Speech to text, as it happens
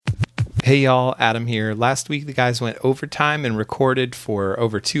Hey y'all, Adam here. Last week the guys went overtime and recorded for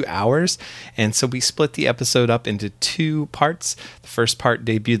over 2 hours, and so we split the episode up into 2 parts. The first part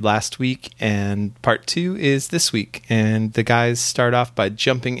debuted last week, and part 2 is this week. And the guys start off by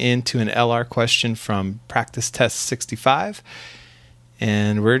jumping into an LR question from Practice Test 65,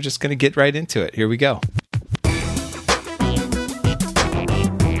 and we're just going to get right into it. Here we go.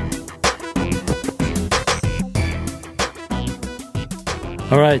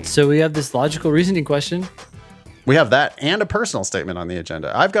 All right, so we have this logical reasoning question. We have that and a personal statement on the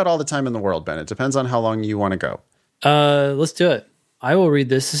agenda. I've got all the time in the world, Ben. It depends on how long you want to go. Let's do it. I will read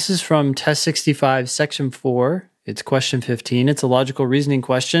this. This is from Test 65, Section 4. It's question 15. It's a logical reasoning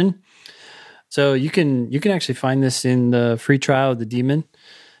question. So you can actually find this in the free trial of the Daemon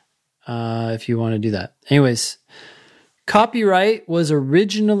if you want to do that. Anyways, copyright was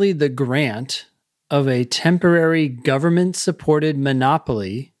originally the grant of a temporary government-supported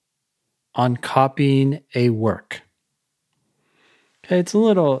monopoly on copying a work. Okay, it's a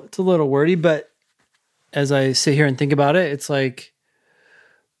little wordy, but as I sit here and think about it, it's like,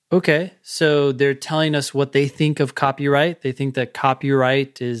 okay, so they're telling us what they think of copyright. They think that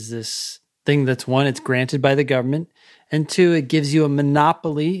copyright is this thing that's, one, it's granted by the government, and 2, it gives you a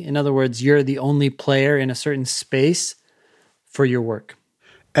monopoly. In other words, you're the only player in a certain space for your work.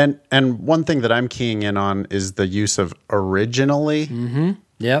 And one thing that I'm keying in on is the use of originally. Mm-hmm.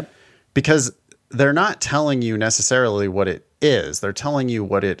 Yep. Because they're not telling you necessarily what it is. They're telling you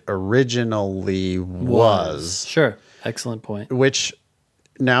what it originally was. Sure. Excellent point. Which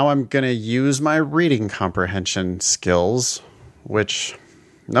now I'm going to use my reading comprehension skills, which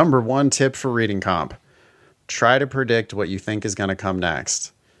number 1 tip for reading comp, try to predict what you think is going to come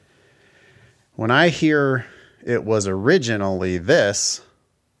next. When I hear it was originally this,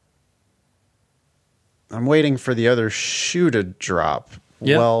 I'm waiting for the other shoe to drop.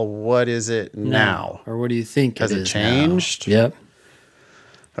 Yep. Well, what is it now? Or what do you think Has it is changed? now? Yep.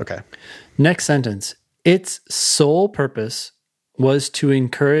 Okay. Next sentence. Its sole purpose was to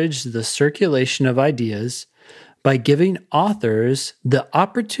encourage the circulation of ideas by giving authors the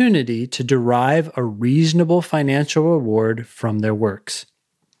opportunity to derive a reasonable financial reward from their works.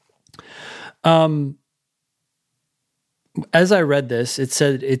 As I read this, it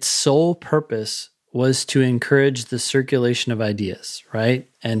said its sole purpose was to encourage the circulation of ideas, right?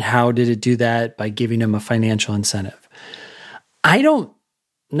 And how did it do that? By giving them a financial incentive. I don't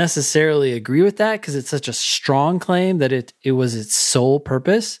necessarily agree with that because it's such a strong claim that it was its sole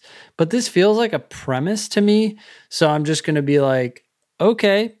purpose, but this feels like a premise to me. So I'm just going to be like,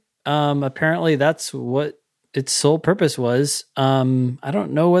 okay, apparently that's what its sole purpose was. I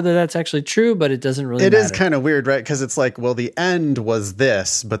don't know whether that's actually true, but it doesn't really matter. It is kind of weird, right? Because it's like, well, the end was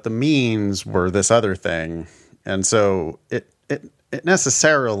this, but the means were this other thing. And so it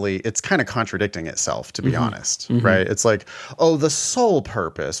necessarily, it's kind of contradicting itself, to be honest, right? It's like, oh, the sole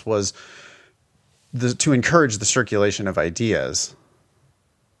purpose was to encourage the circulation of ideas.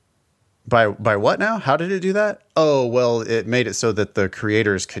 By what now? How did it do that? Oh, well, it made it so that the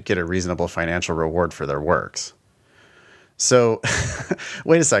creators could get a reasonable financial reward for their works. So,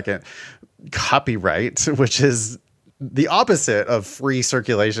 wait a second. Copyright, which is the opposite of free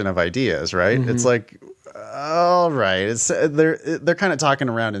circulation of ideas, right? Mm-hmm. It's like, all right, they're kind of talking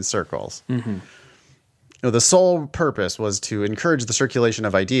around in circles. Mm-hmm. The sole purpose was to encourage the circulation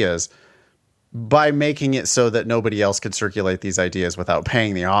of ideas by making it so that nobody else could circulate these ideas without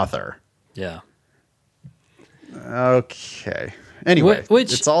paying the author. Yeah. Okay. Anyway,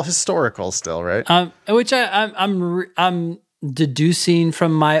 which it's all historical still, right? Which I'm deducing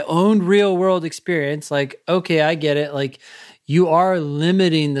from my own real world experience. Like, okay, I get it. Like, you are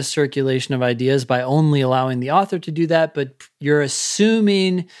limiting the circulation of ideas by only allowing the author to do that, but you're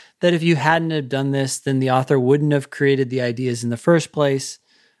assuming that if you hadn't have done this, then the author wouldn't have created the ideas in the first place,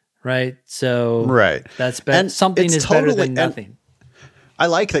 right? So, right, that's better. Something is better than nothing. I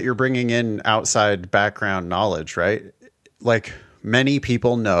like that you're bringing in outside background knowledge, right? Like, many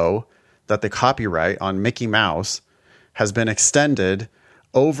people know that the copyright on Mickey Mouse has been extended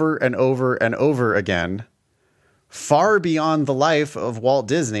over and over and over again, far beyond the life of Walt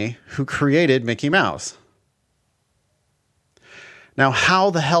Disney, who created Mickey Mouse. Now, how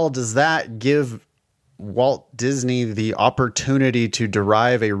the hell does that give Walt Disney the opportunity to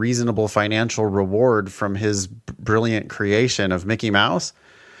derive a reasonable financial reward from his brilliant creation of Mickey Mouse?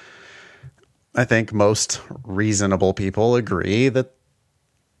 I think most reasonable people agree that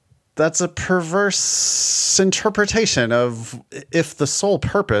that's a perverse interpretation of, if the sole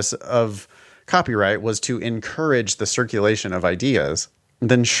purpose of copyright was to encourage the circulation of ideas,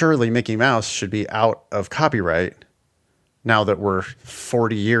 then surely Mickey Mouse should be out of copyright now that we're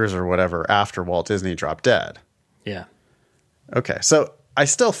 40 years or whatever after Walt Disney dropped dead. Yeah. Okay, so I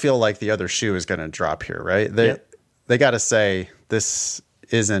still feel like the other shoe is going to drop here, right? They got to say this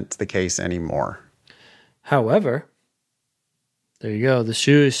isn't the case anymore. However, there you go. The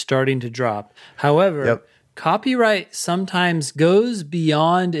shoe is starting to drop. However, copyright sometimes goes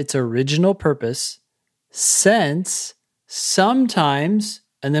beyond its original purpose, since sometimes,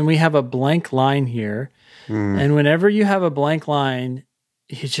 and then we have a blank line here. And whenever you have a blank line,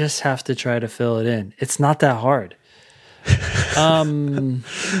 you just have to try to fill it in. It's not that hard.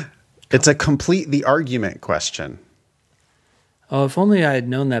 It's a complete the argument question. Oh, if only I had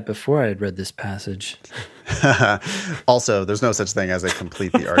known that before I had read this passage. Also, there's no such thing as a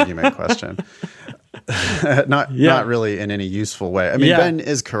complete the argument question. Not really in any useful way. I mean, Ben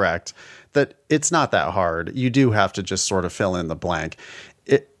is correct that it's not that hard. You do have to just sort of fill in the blank.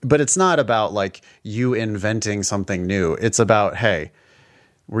 But it's not about like you inventing something new. It's about, hey,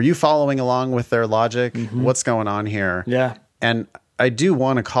 were you following along with their logic? What's going on here? Yeah. And I do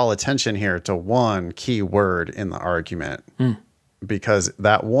want to call attention here to one key word in the argument, because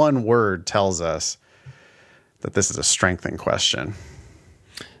that one word tells us that this is a strengthening question.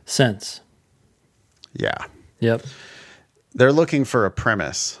 Sense. Yeah. Yep. They're looking for a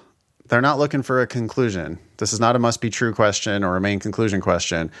premise. They're not looking for a conclusion. This is not a must be true question or a main conclusion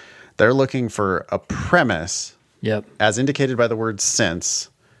question. They're looking for a premise. Yep. As indicated by the word since.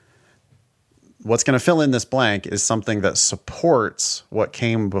 What's going to fill in this blank is something that supports what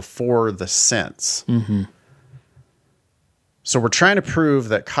came before the since. So we're trying to prove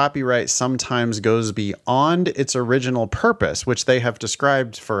that copyright sometimes goes beyond its original purpose, which they have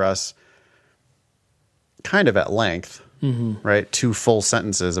described for us kind of at length, right? 2 full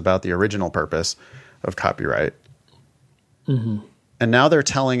sentences about the original purpose of copyright. And now they're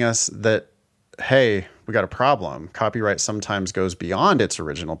telling us that, hey, we got a problem. Copyright sometimes goes beyond its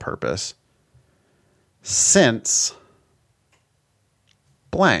original purpose since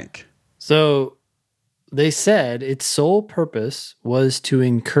blank. So they said its sole purpose was to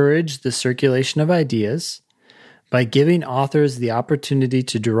encourage the circulation of ideas by giving authors the opportunity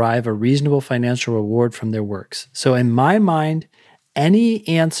to derive a reasonable financial reward from their works. So in my mind, any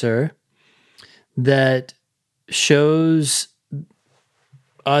answer that shows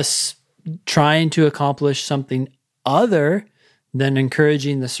us trying to accomplish something other than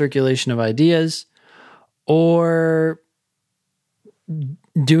encouraging the circulation of ideas, or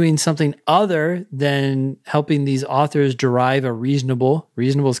doing something other than helping these authors derive a reasonable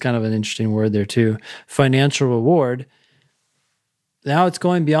is kind of an interesting word there too, financial reward. Now it's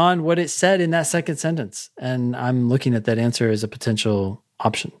going beyond what it said in that second sentence. And I'm looking at that answer as a potential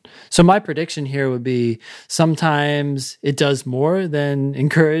option. So my prediction here would be sometimes it does more than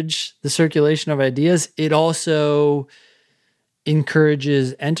encourage the circulation of ideas. It also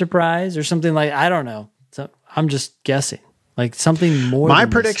encourages enterprise or something like, I don't know. So I'm just guessing. Like something more. My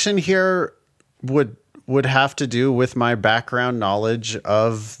prediction here would have to do with my background knowledge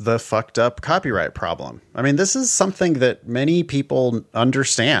of the fucked up copyright problem. I mean, this is something that many people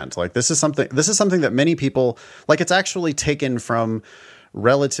understand. Like this is something that many people like. It's actually taken from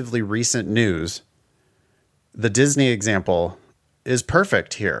relatively recent news. The Disney example is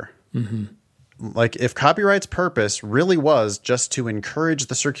perfect here. Like if copyright's purpose really was just to encourage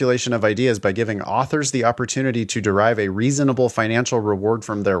the circulation of ideas by giving authors the opportunity to derive a reasonable financial reward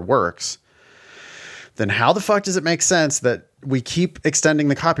from their works, then how the fuck does it make sense that we keep extending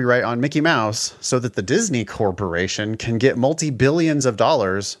the copyright on Mickey Mouse so that the Disney Corporation can get multi-billions of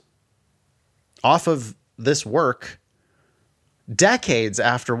dollars off of this work decades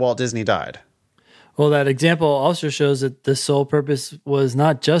after Walt Disney died? Well, that example also shows that the sole purpose was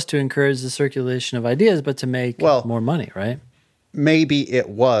not just to encourage the circulation of ideas, but to make more money, right? Maybe it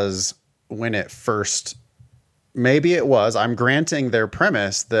was when it first... Maybe it was. I'm granting their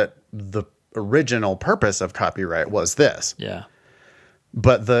premise that the original purpose of copyright was this. Yeah.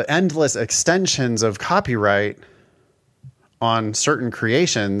 But the endless extensions of copyright on certain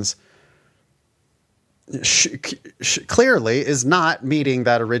creations clearly is not meeting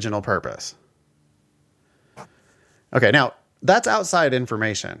that original purpose. Okay, now that's outside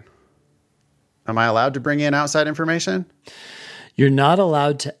information. Am I allowed to bring in outside information? You're not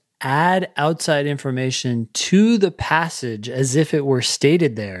allowed to add outside information to the passage as if it were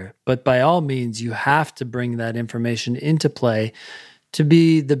stated there, but by all means, you have to bring that information into play to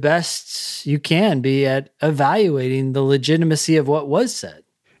be the best you can be at evaluating the legitimacy of what was said.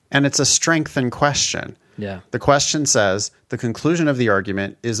 And it's a strengthened question. Yeah. The question says, the conclusion of the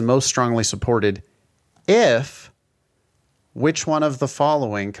argument is most strongly supported if which one of the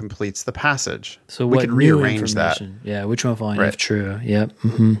following completes the passage? So we what could new rearrange that. information? Yeah, which one following Right. if true? Yep.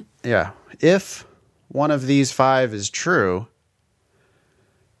 Mm-hmm. Yeah. If one of these 5 is true,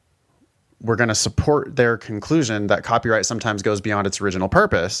 we're going to support their conclusion that copyright sometimes goes beyond its original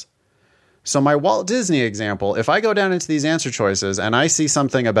purpose. So my Walt Disney example, if I go down into these answer choices and I see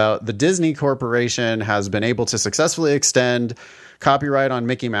something about the Disney Corporation has been able to successfully extend copyright on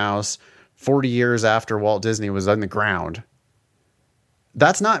Mickey Mouse 40 years after Walt Disney was on the ground,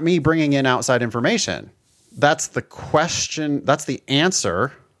 that's not me bringing in outside information. That's the question, that's the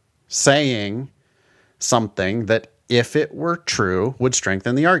answer saying something that if it were true would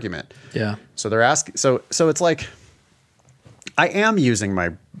strengthen the argument. Yeah. So they're asking, so it's like, I am using my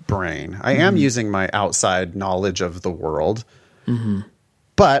brain. I am using my outside knowledge of the world,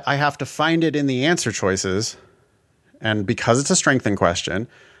 but I have to find it in the answer choices. And because it's a strengthen question,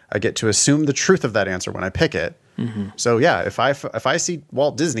 I get to assume the truth of that answer when I pick it. So yeah, if I see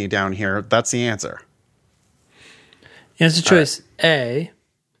Walt Disney down here, that's the answer. Answer choice A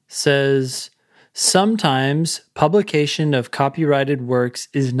says, sometimes publication of copyrighted works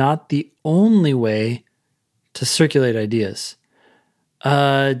is not the only way to circulate ideas.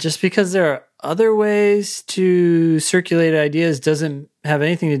 Just because there are other ways to circulate ideas doesn't have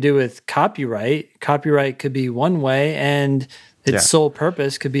anything to do with copyright. Copyright could be one way, and its sole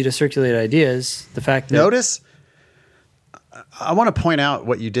purpose could be to circulate ideas. The fact that Notice, I want to point out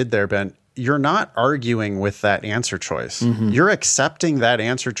what you did there, Ben. You're not arguing with that answer choice. You're accepting that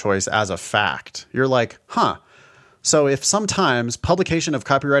answer choice as a fact. You're like, so if sometimes publication of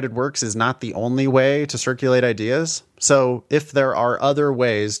copyrighted works is not the only way to circulate ideas, so if there are other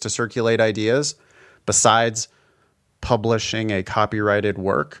ways to circulate ideas besides publishing a copyrighted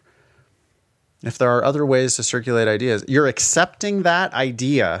work, if there are other ways to circulate ideas, you're accepting that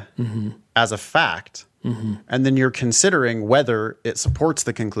idea as a fact, and then you're considering whether it supports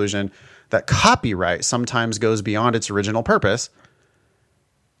the conclusion that copyright sometimes goes beyond its original purpose,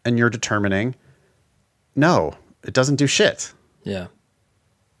 and you're determining, no, it doesn't do shit. Yeah.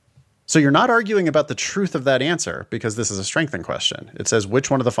 So you're not arguing about the truth of that answer because this is a strengthen question. It says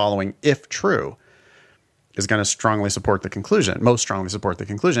which one of the following, if true, is going to strongly support the conclusion, most strongly support the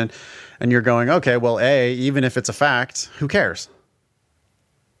conclusion. And you're going, okay, well, A, even if it's a fact, who cares?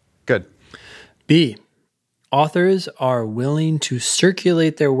 Good. B, authors are willing to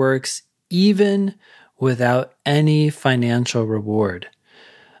circulate their works even without any financial reward.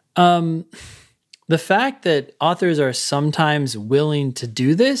 The fact that authors are sometimes willing to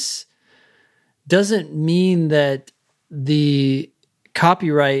do this doesn't mean that the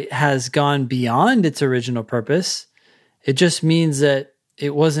copyright has gone beyond its original purpose. It just means that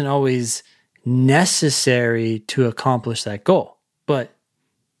it wasn't always necessary to accomplish that goal. But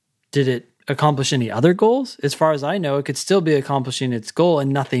did it accomplish any other goals? As far as I know, it could still be accomplishing its goal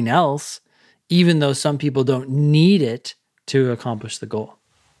and nothing else, even though some people don't need it to accomplish the goal.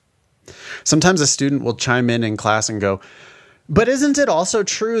 Sometimes a student will chime in class and go, but isn't it also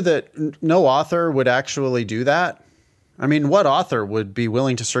true that no author would actually do that? I mean, what author would be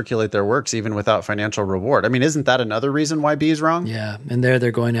willing to circulate their works even without financial reward? I mean, isn't that another reason why B is wrong? Yeah, and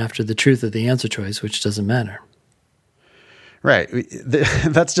they're going after the truth of the answer choice, which doesn't matter. Right.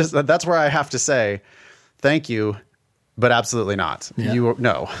 That's where I have to say, thank you, but absolutely not. Yeah.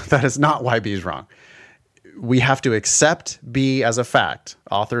 No, that is not why B is wrong. We have to accept B as a fact.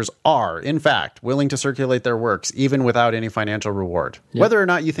 Authors are, in fact, willing to circulate their works even without any financial reward. Yep. Whether or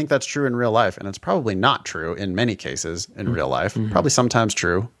not you think that's true in real life, and it's probably not true in many cases in real life, probably sometimes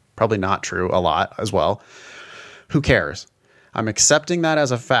true, probably not true a lot as well. Who cares? I'm accepting that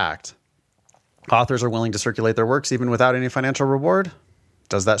as a fact. Authors are willing to circulate their works even without any financial reward.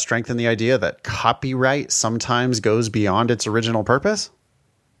 Does that strengthen the idea that copyright sometimes goes beyond its original purpose?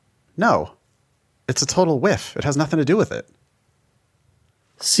 No. It's a total whiff. It has nothing to do with it.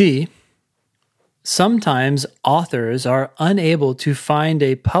 C, sometimes authors are unable to find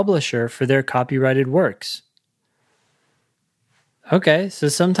a publisher for their copyrighted works. Okay, so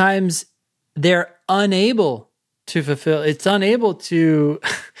sometimes they're unable to it's unable to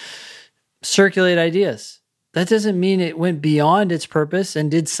circulate ideas. That doesn't mean it went beyond its purpose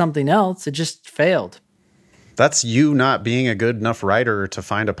and did something else. It just failed. That's you not being a good enough writer to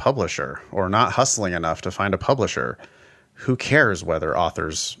find a publisher or not hustling enough to find a publisher. Who cares whether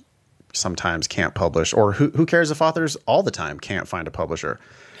authors sometimes can't publish, or who cares if authors all the time can't find a publisher?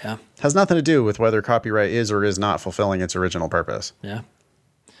 Yeah. It has nothing to do with whether copyright is or is not fulfilling its original purpose. Yeah.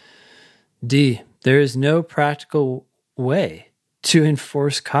 D, there is no practical way to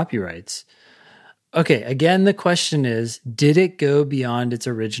enforce copyrights. Okay, again, the question is, did it go beyond its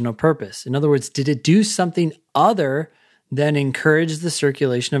original purpose? In other words, did it do something other then encourage the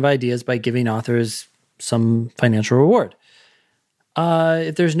circulation of ideas by giving authors some financial reward.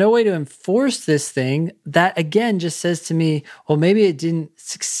 If there's no way to enforce this thing, that again just says to me, well, maybe it didn't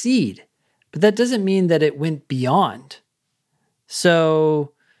succeed, but that doesn't mean that it went beyond.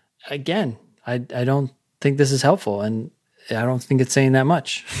 So again, I don't think this is helpful, and I don't think it's saying that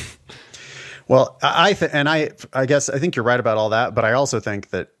much. Well, I guess I think you're right about all that, but I also think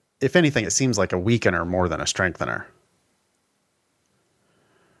that if anything, it seems like a weakener more than a strengthener.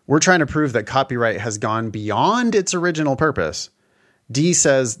 We're trying to prove that copyright has gone beyond its original purpose. D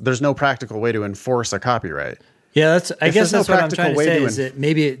says there's no practical way to enforce a copyright. Yeah, I guess that's what I'm trying to say is that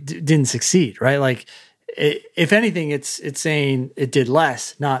maybe it didn't succeed, right? Like, if anything, it's saying it did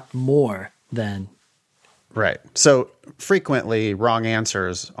less, not more than. Right. So frequently wrong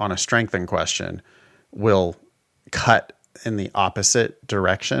answers on a strengthen question will cut in the opposite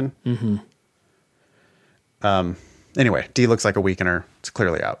direction. Mm-hmm. Anyway, D looks like a weakener. It's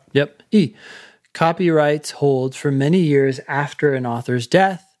clearly out. Yep. E, copyrights hold for many years after an author's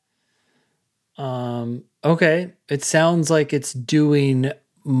death. Okay. It sounds like it's doing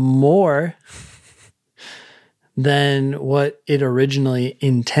more than what it originally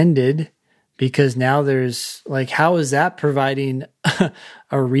intended, because now there's like, how is that providing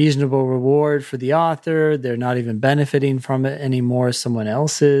a reasonable reward for the author? They're not even benefiting from it anymore. Someone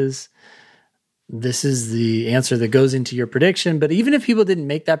else is. This is the answer that goes into your prediction. But even if people didn't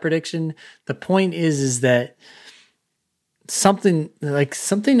make that prediction, the point is that something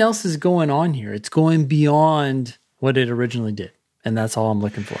else is going on here. It's going beyond what it originally did. And that's all I'm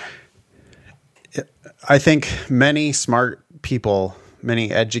looking for. I think many smart people,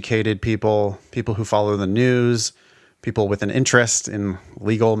 many educated people, people who follow the news, people with an interest in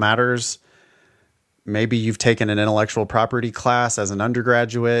legal matters. Maybe you've taken an intellectual property class as an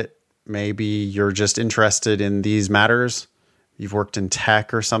undergraduate. Maybe you're just interested in these matters. You've worked in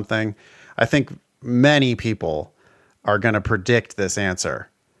tech or something. I think many people are going to predict this answer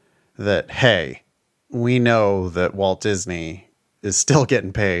that, hey, we know that Walt Disney is still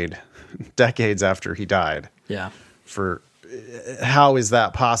getting paid decades after he died. Yeah. For how is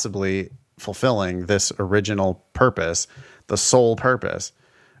that possibly fulfilling this original purpose, the sole purpose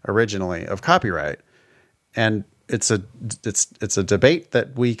originally of copyright? And it's a debate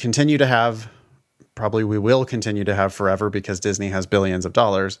that we continue to have. Probably we will continue to have forever, because Disney has billions of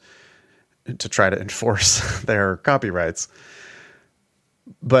dollars to try to enforce their copyrights.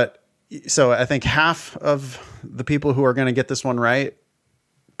 But so I think half of the people who are going to get this one right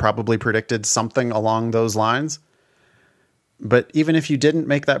probably predicted something along those lines. But even if you didn't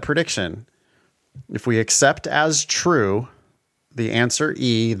make that prediction, if we accept as true the answer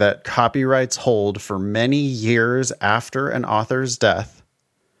E, that copyrights hold for many years after an author's death,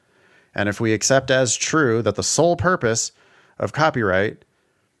 and if we accept as true that the sole purpose of copyright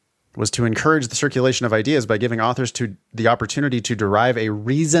was to encourage the circulation of ideas by giving authors the opportunity to derive a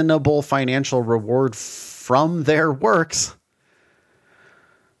reasonable financial reward from their works,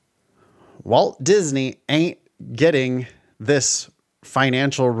 Walt Disney ain't getting this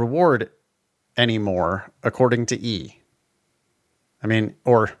financial reward anymore, according to E. I mean,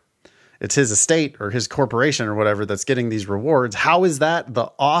 or it's his estate or his corporation or whatever that's getting these rewards. How is that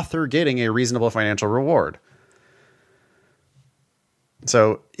the author getting a reasonable financial reward?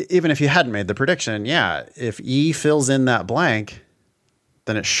 So even if you hadn't made the prediction, yeah, if E fills in that blank,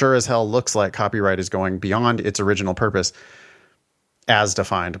 then it sure as hell looks like copyright is going beyond its original purpose as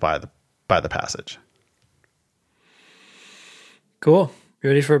defined by the passage. Cool. You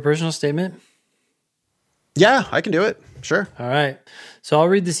ready for a personal statement? Yeah, I can do it. Sure. All right. So I'll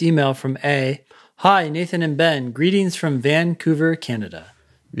read this email from A. Hi, Nathan and Ben. Greetings from Vancouver, Canada.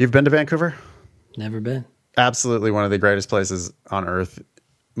 You've been to Vancouver? Never been. Absolutely one of the greatest places on earth.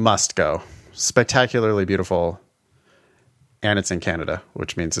 Must go. Spectacularly beautiful. And it's in Canada,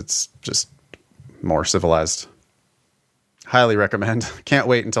 which means it's just more civilized. Highly recommend. Can't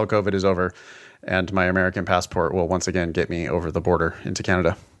wait until COVID is over and my American passport will once again get me over the border into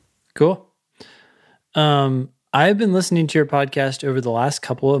Canada. Cool. I've been listening to your podcast over the last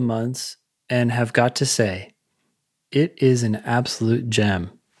couple of months and have got to say, it is an absolute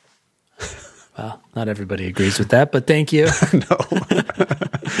gem. Well, not everybody agrees with that, but thank you. No.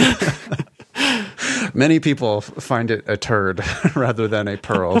 Many people find it a turd rather than a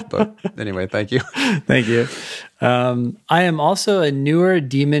pearl, but anyway, thank you. Thank you. I am also a newer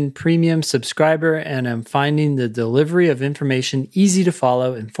Demon Premium subscriber, and I'm finding the delivery of information easy to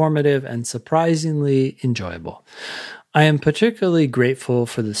follow, informative, and surprisingly enjoyable. I am particularly grateful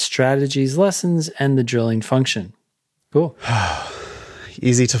for the strategies, lessons, and the drilling function. Cool.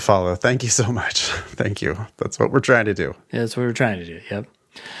 Easy to follow. Thank you so much. Thank you. That's what we're trying to do. Yeah, that's what we're trying to do. Yep.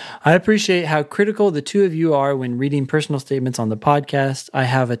 I appreciate how critical the two of you are when reading personal statements on the podcast. I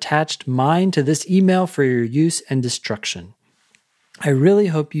have attached mine to this email for your use and destruction. I really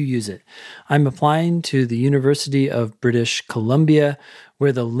hope you use it. I'm applying to the University of British Columbia,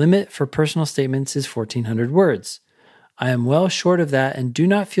 where the limit for personal statements is 1,400 words. I am well short of that and do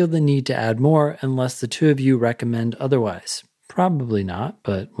not feel the need to add more unless the two of you recommend otherwise. Probably not,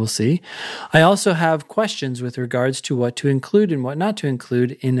 but we'll see. I also have questions with regards to what to include and what not to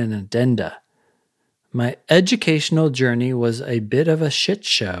include in an addenda. My educational journey was a bit of a shit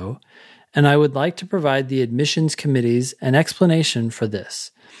show, and I would like to provide the admissions committees an explanation for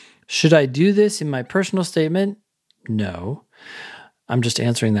this. Should I do this in my personal statement? No. I'm just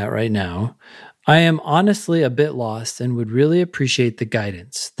answering that right now. I am honestly a bit lost and would really appreciate the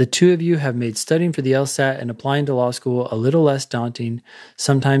guidance. The two of you have made studying for the LSAT and applying to law school a little less daunting,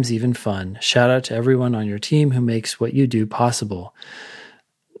 sometimes even fun. Shout out to everyone on your team who makes what you do possible.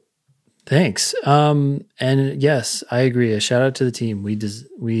 Thanks. And yes, I agree. A shout out to the team.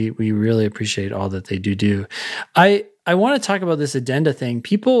 We really appreciate all that they do. I want to talk about this addenda thing.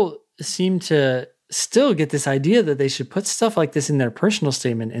 People seem to still get this idea that they should put stuff like this in their personal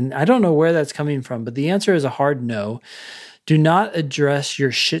statement. And I don't know where that's coming from, but the answer is a hard no. Do not address your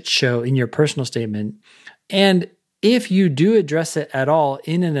shit show in your personal statement. And if you do address it at all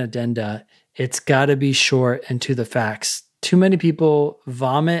in an addenda, it's got to be short and to the facts. Too many people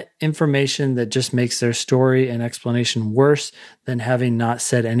vomit information that just makes their story and explanation worse than having not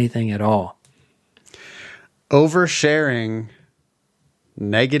said anything at all. Oversharing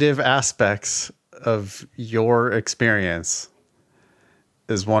negative aspects of your experience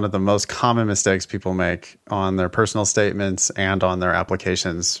is one of the most common mistakes people make on their personal statements and on their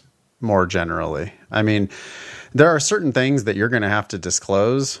applications more generally. I mean, there are certain things that you're going to have to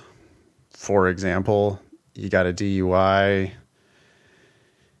disclose. For example, you got a DUI,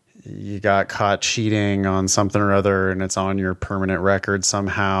 you got caught cheating on something or other, and it's on your permanent record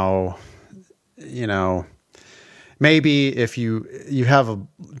somehow. You know, maybe if you have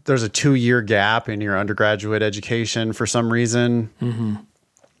there's a 2-year gap in your undergraduate education for some reason,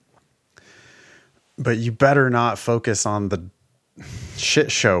 but you better not focus on the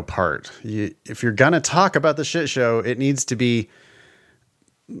shit show part. If you're going to talk about the shit show, it needs to be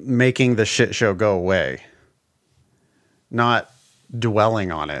making the shit show go away, not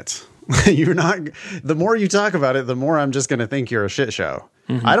dwelling on it. The more you talk about it, the more I'm just going to think you're a shit show.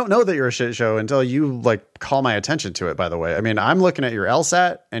 I don't know that you're a shit show until you call my attention to it, by the way. I mean, I'm looking at your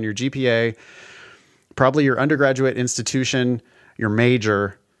LSAT and your GPA, probably your undergraduate institution, your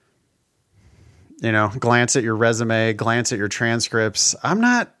major, glance at your resume, glance at your transcripts.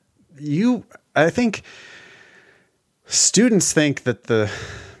 I think students think that the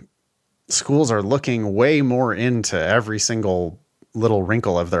schools are looking way more into every single little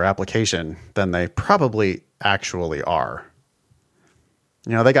wrinkle of their application than they probably actually are.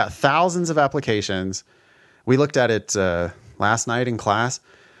 They got thousands of applications. We looked at it last night in class.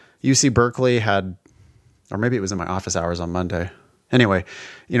 UC Berkeley had, or maybe it was in my office hours on Monday. Anyway,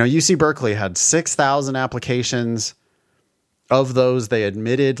 UC Berkeley had 6,000 applications. Of those, they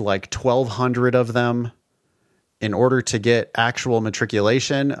admitted 1,200 of them in order to get actual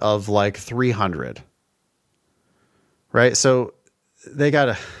matriculation of 300. Right? So they got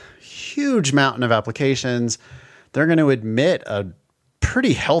a huge mountain of applications. They're going to admit a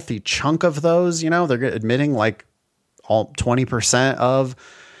pretty healthy chunk of those. They're admitting all 20% of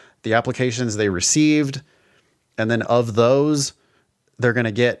the applications they received. And then of those, they're going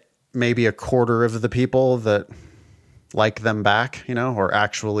to get maybe a quarter of the people that like them back, or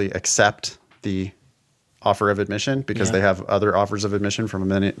actually accept the offer of admission because they have other offers of admission from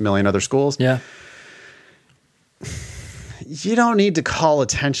a million other schools. Yeah. You don't need to call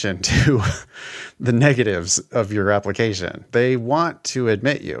attention to the negatives of your application. They want to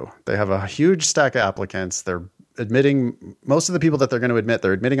admit you. They have a huge stack of applicants. They're admitting most of the people that they're going to admit.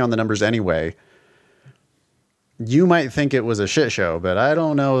 They're admitting on the numbers anyway. You might think it was a shit show, but I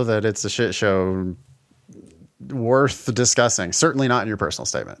don't know that it's a shit show worth discussing. Certainly not in your personal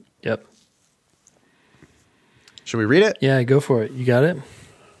statement. Yep. Should we read it? Yeah, go for it. You got it?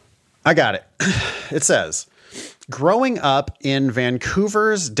 I got it. It says, growing up in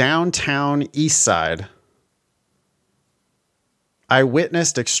Vancouver's downtown east side, I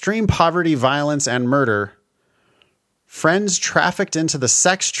witnessed extreme poverty, violence, and murder, friends trafficked into the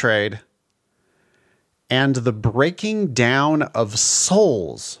sex trade, and the breaking down of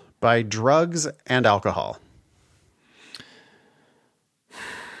souls by drugs and alcohol.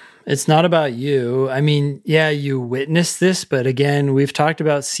 It's not about you. I mean, yeah, you witnessed this, but again, we've talked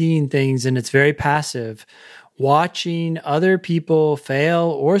about seeing things and it's very passive. Watching other people fail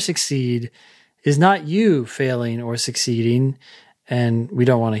or succeed is not you failing or succeeding. And we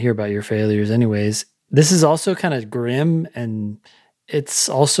don't want to hear about your failures anyways. This is also kind of grim, and it's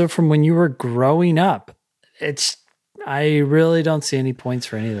also from when you were growing up. I really don't see any points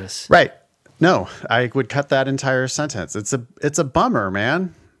for any of this. Right. No, I would cut that entire sentence. It's a bummer,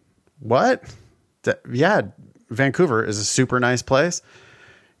 man. What? Yeah, Vancouver is a super nice place.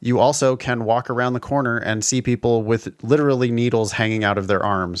 You also can walk around the corner and see people with literally needles hanging out of their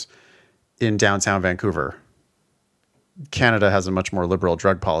arms in downtown Vancouver. Canada has a much more liberal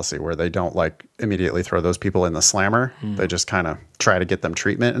drug policy where they don't like immediately throw those people in the slammer. They just kind of try to get them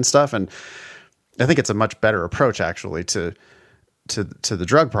treatment and stuff. And I think it's a much better approach actually to the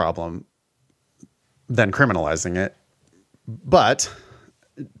drug problem than criminalizing it. But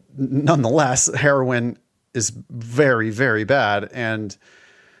nonetheless, heroin is very, very bad and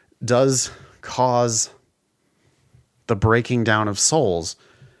does cause the breaking down of souls.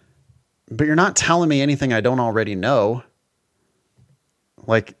 But you're not telling me anything I don't already know.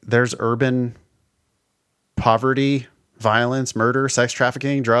 Like, there's urban poverty, violence, murder, sex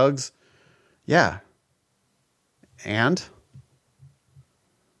trafficking, drugs. Yeah. And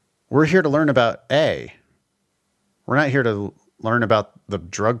we're here to learn about A. We're not here to learn about the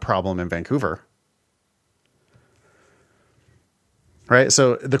drug problem in Vancouver. Right?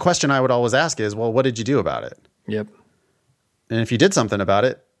 So the question I would always ask is, well, what did you do about it? Yep. And if you did something about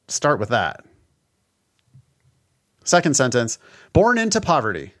it, start with that. Second sentence, born into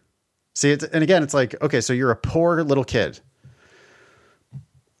poverty. See, and again, it's like, okay, so you're a poor little kid.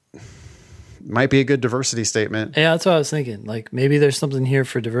 Might be a good diversity statement. Yeah, that's what I was thinking. Like, maybe there's something here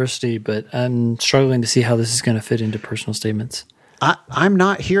for diversity, but I'm struggling to see how this is going to fit into personal statements. I'm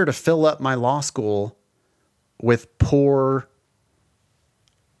not here to fill up my law school with poor.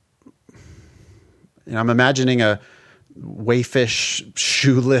 I'm imagining a wayfish,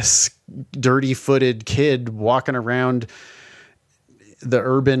 shoeless, dirty-footed kid walking around the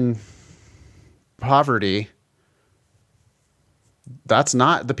urban poverty. That's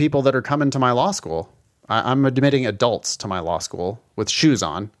not the people that are coming to my law school. I'm admitting adults to my law school with shoes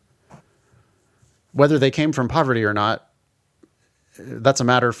on. Whether they came from poverty or not, that's a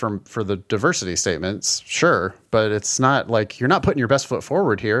matter for the diversity statements, sure. But it's not like you're not putting your best foot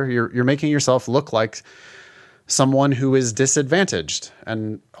forward here. You're making yourself look like someone who is disadvantaged.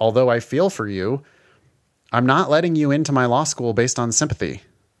 And although I feel for you, I'm not letting you into my law school based on sympathy.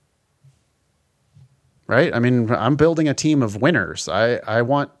 Right? I mean, I'm building a team of winners. I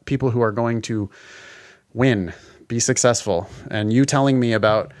want people who are going to win, be successful. And you telling me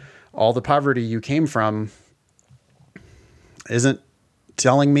about all the poverty you came from isn't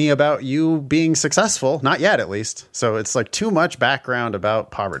telling me about you being successful. Not yet, at least. So it's like too much background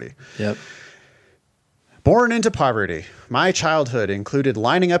about poverty. Yep. Born into poverty. My childhood included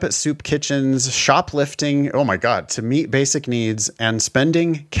lining up at soup kitchens, shoplifting, oh my God, to meet basic needs, and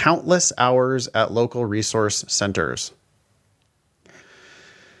spending countless hours at local resource centers.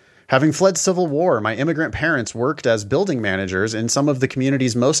 Having fled civil war, my immigrant parents worked as building managers in some of the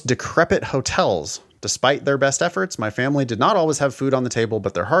community's most decrepit hotels. Despite their best efforts, my family did not always have food on the table,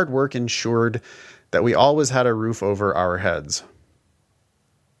 but their hard work ensured that we always had a roof over our heads.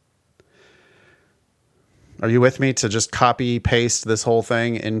 Are you with me to just copy paste this whole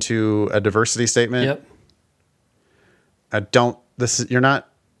thing into a diversity statement? Yep. You're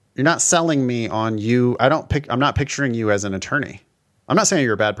not selling me on you. I'm not picturing you as an attorney. I'm not saying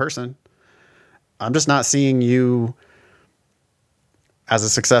you're a bad person. I'm just not seeing you as a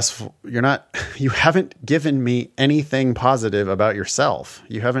successful. You haven't given me anything positive about yourself.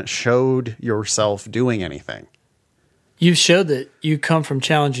 You haven't showed yourself doing anything. You've showed that you come from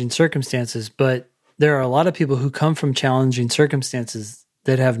challenging circumstances, but there are a lot of people who come from challenging circumstances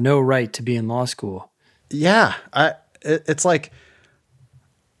that have no right to be in law school. Yeah. It's like,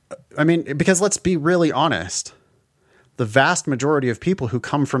 I mean, because let's be really honest. The vast majority of people who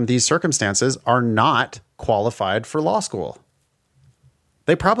come from these circumstances are not qualified for law school.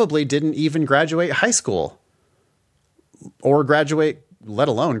 They probably didn't even graduate high school or let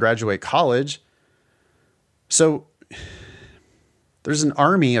alone graduate college. So there's an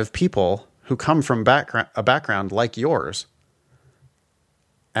army of people who come from a background like yours.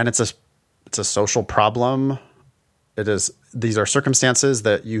 And it's a social problem. These are circumstances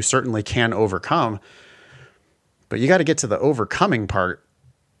that you certainly can overcome, but you got to get to the overcoming part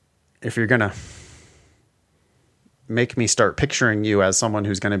if you're going to make me start picturing you as someone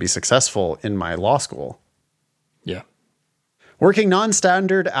who's going to be successful in my law school. Yeah. Working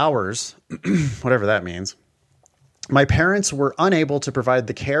non-standard hours, whatever that means, my parents were unable to provide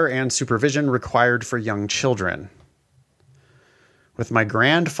the care and supervision required for young children. With my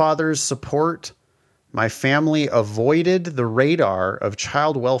grandfather's support, my family avoided the radar of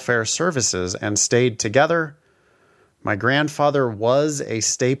child welfare services and stayed together. My grandfather was a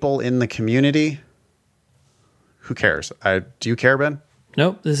staple in the community. Who cares? Do you care, Ben?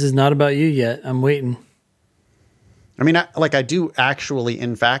 Nope, this is not about you yet. I'm waiting. I mean, I do actually,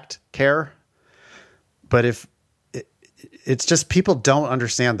 in fact, care. But it's just people don't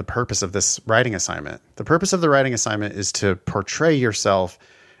understand the purpose of this writing assignment. The purpose of the writing assignment is to portray yourself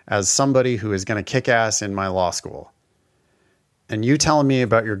as somebody who is going to kick ass in my law school. And you telling me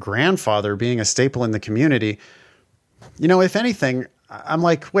about your grandfather being a staple in the community, if anything, I'm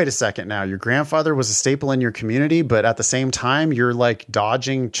like, wait a second now. Your grandfather was a staple in your community, but at the same time, you're like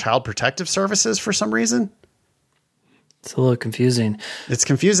dodging Child Protective Services for some reason? It's a little confusing. It's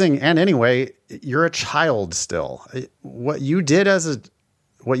confusing. And anyway, you're a child still. What you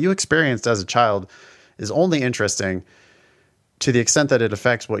experienced as a child is only interesting to the extent that it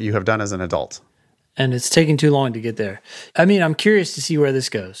affects what you have done as an adult. And it's taking too long to get there. I mean, I'm curious to see where this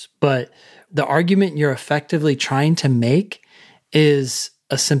goes, but the argument you're effectively trying to make is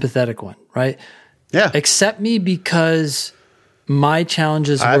a sympathetic one, right? Yeah. Accept me because my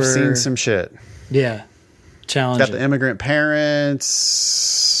challenges I've seen some shit. Yeah. Challenging. Got the immigrant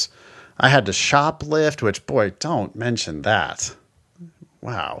parents. I had to shoplift, which, boy, don't mention that.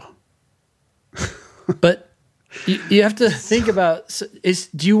 Wow. But you have to think about,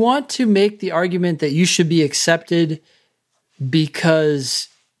 do you want to make the argument that you should be accepted because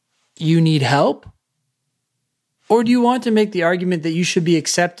you need help? Or do you want to make the argument that you should be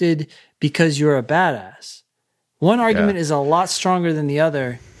accepted because you're a badass? One argument is a lot stronger than the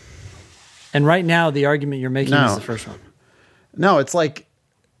other. And right now, the argument you're making is the first one. No, it's like,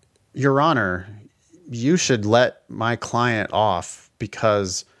 Your Honor, you should let my client off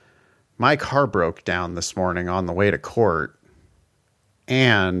because my car broke down this morning on the way to court,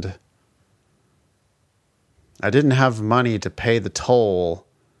 and I didn't have money to pay the toll,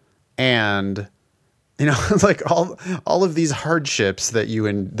 and like all of these hardships that you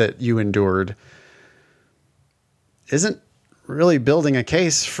endured isn't really building a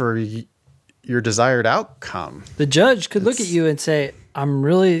case for your desired outcome. The judge could look at you and say, I'm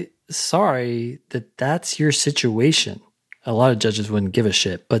really sorry that that's your situation. A lot of judges wouldn't give a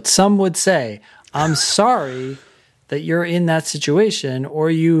shit, but some would say, I'm sorry that you're in that situation or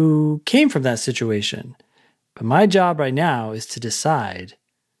you came from that situation. But my job right now is to decide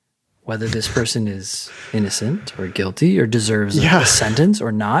whether this person is innocent or guilty or deserves a sentence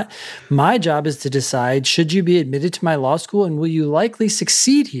or not. My job is to decide, should you be admitted to my law school and will you likely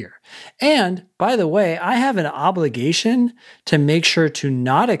succeed here? And by the way, I have an obligation to make sure to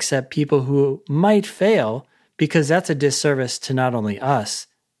not accept people who might fail because that's a disservice to not only us,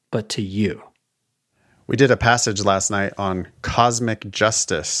 but to you. We did a passage last night on cosmic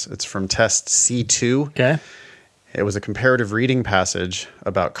justice. It's from test C2. Okay. It was a comparative reading passage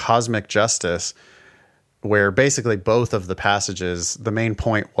about cosmic justice where basically both of the passages, the main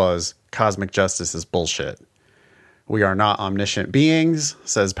point was cosmic justice is bullshit. We are not omniscient beings,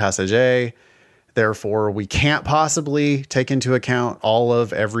 says passage A. Therefore, we can't possibly take into account all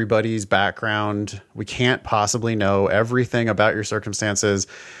of everybody's background. We can't possibly know everything about your circumstances.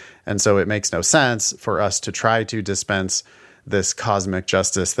 And so it makes no sense for us to try to dispense this cosmic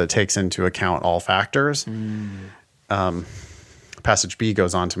justice that takes into account all factors. Passage B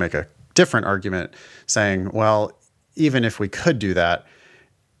goes on to make a different argument saying, well, even if we could do that,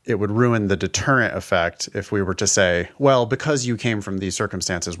 it would ruin the deterrent effect if we were to say, well, because you came from these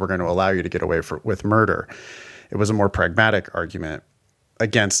circumstances, we're going to allow you to get away with murder. It was a more pragmatic argument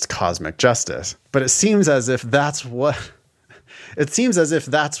against cosmic justice. But it seems as if that's what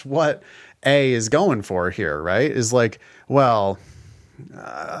A is going for here, right? Is like, well,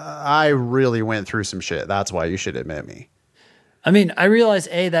 I really went through some shit. That's why you should admit me. I mean, I realize,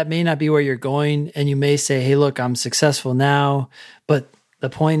 A, that may not be where you're going, and you may say, hey, look, I'm successful now. But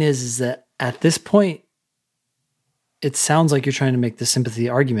the point is that at this point, it sounds like you're trying to make the sympathy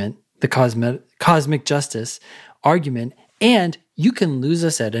argument, the cosmic justice argument, and you can lose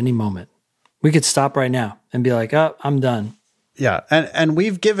us at any moment. We could stop right now and be like, oh, I'm done. Yeah, and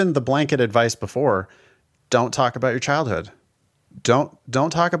we've given the blanket advice before. Don't talk about your childhood.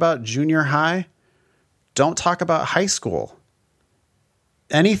 Don't talk about junior high. Don't talk about high school.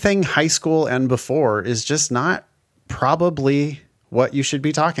 Anything high school and before is just not probably what you should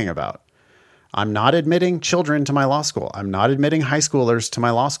be talking about. I'm not admitting children to my law school. I'm not admitting high schoolers to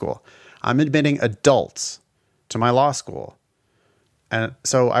my law school. I'm admitting adults to my law school. And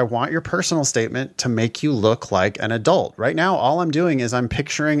so I want your personal statement to make you look like an adult. Right now, all I'm doing is I'm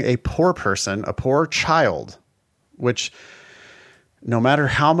picturing a poor person, a poor child, which no matter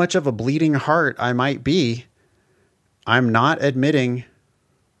how much of a bleeding heart I might be, I'm not admitting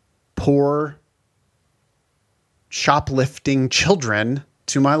poor shoplifting children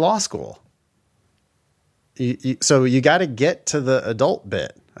to my law school. So you got to get to the adult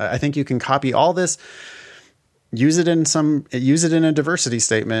bit. I think you can copy all this, use it in a diversity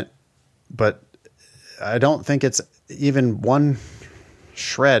statement, but I don't think it's even one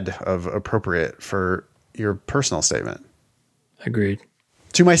shred of appropriate for your personal statement. Agreed.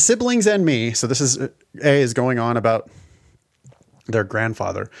 To my siblings and me, so this is A is going on about their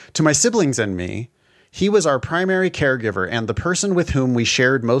grandfather. To my siblings and me, he was our primary caregiver and the person with whom we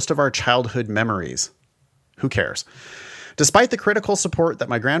shared most of our childhood memories. Who cares? Despite the critical support that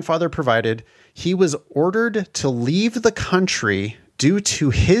my grandfather provided, he was ordered to leave the country due to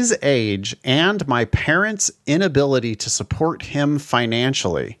his age and my parents' inability to support him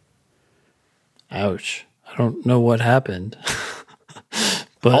financially. Ouch. I don't know what happened.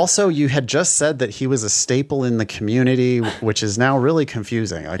 But also, you had just said that he was a staple in the community, which is now really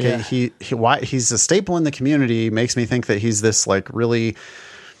confusing. Like why he's a staple in the community makes me think that he's this like really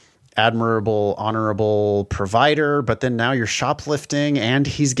admirable, honorable provider, but then now you're shoplifting and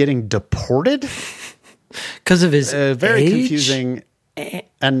he's getting deported because of his very age? Confusing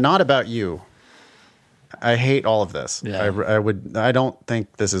and not about you. I hate all of this. Yeah. I don't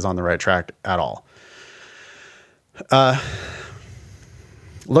think this is on the right track at all.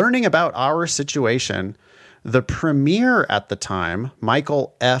 Learning about our situation, the premier at the time,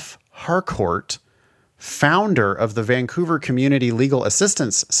 Michael F. Harcourt, founder of the Vancouver Community Legal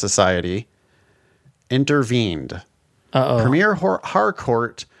Assistance Society, intervened. Premier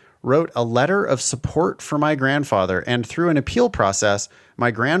Harcourt wrote a letter of support for my grandfather, and through an appeal process,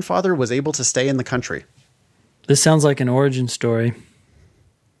 my grandfather was able to stay in the country. This sounds like an origin story.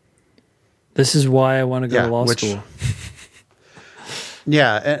 This is why I want to go to law school.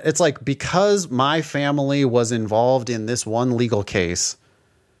 Yeah, it's like because my family was involved in this one legal case,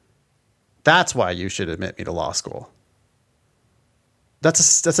 that's why you should admit me to law school.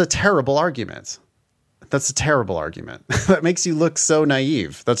 That's a terrible argument. That's a terrible argument. That makes you look so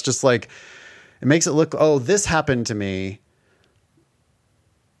naive. That's just like, it makes it look, oh, this happened to me.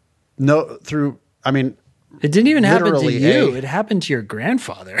 No, it didn't even happen to you. A, it happened to your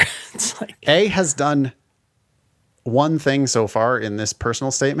grandfather. It's like A has done one thing so far in this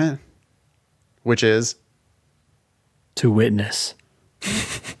personal statement, which is to witness.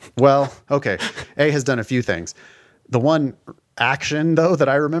 Well, okay. A has done a few things. The one action though that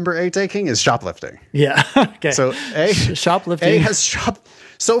I remember A taking is shoplifting. Yeah. Okay. So A shoplifting. A has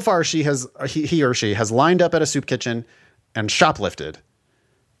so far he or she has lined up at a soup kitchen and shoplifted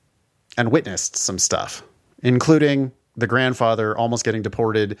and witnessed some stuff, including the grandfather almost getting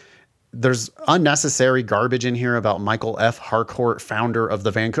deported. There's unnecessary garbage in here about Michael F. Harcourt, founder of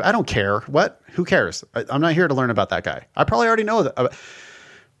the Vancouver. I don't care. What? Who cares? I'm not here to learn about that guy. I probably already know that.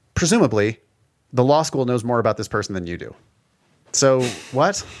 Presumably, the law school knows more about this person than you do. So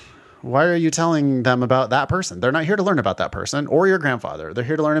what? Why are you telling them about that person? They're not here to learn about that person or your grandfather. They're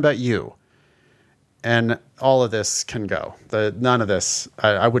here to learn about you. And all of this can go. None of this.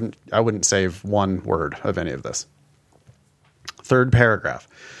 I wouldn't save one word of any of this. Third paragraph.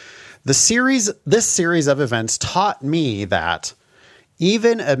 This series of events taught me that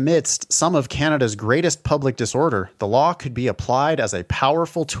even amidst some of Canada's greatest public disorder, the law could be applied as a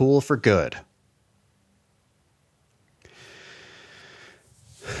powerful tool for good.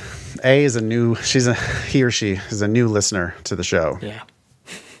 He or she is a new listener to the show. Yeah.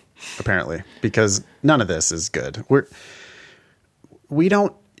 Apparently, because none of this is good.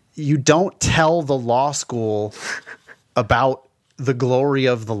 You don't tell the law school about the glory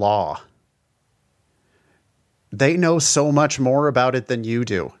of the law. They know so much more about it than you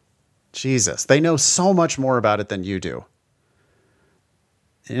do. Jesus, they know so much more about it than you do.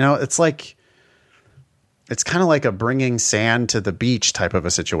 You know, it's kind of like a bringing sand to the beach type of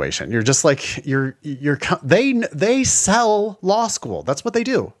a situation. You're just like, they sell law school. That's what they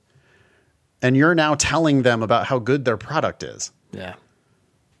do. And you're now telling them about how good their product is. Yeah.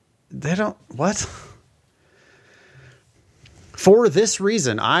 They don't, what? For this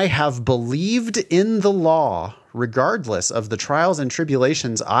reason, I have believed in the law, regardless of the trials and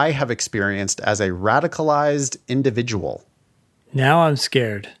tribulations I have experienced as a radicalized individual. Now I'm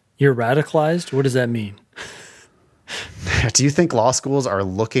scared. You're radicalized? What does that mean? Do you think law schools are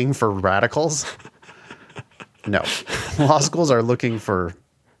looking for radicals? No. Law schools are looking for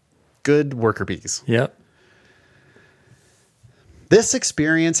good worker bees. Yep. This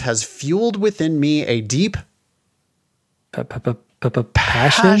experience has fueled within me a deep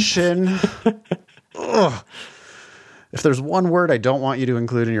passion. Ugh. If there's one word I don't want you to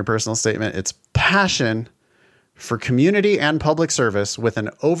include in your personal statement, it's passion for community and public service with an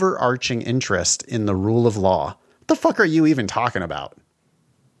overarching interest in the rule of law. What the fuck are you even talking about?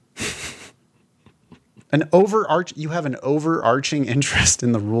 You have an overarching interest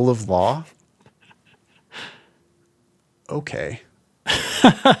in the rule of law? Okay.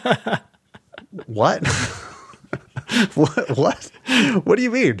 What? What? What do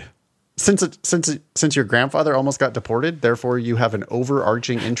you mean? Since your grandfather almost got deported, therefore you have an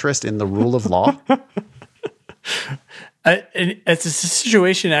overarching interest in the rule of law? It's a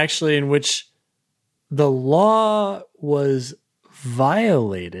situation actually in which the law was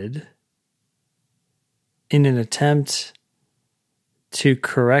violated in an attempt to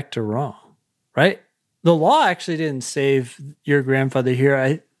correct a wrong, right? The law actually didn't save your grandfather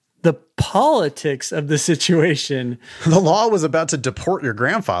here. The politics of the situation. The law was about to deport your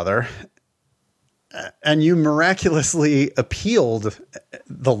grandfather, and you miraculously appealed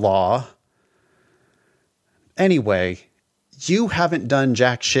the law. Anyway, you haven't done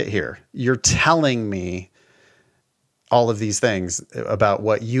jack shit here. You're telling me all of these things about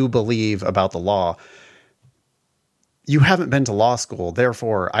what you believe about the law. You haven't been to law school,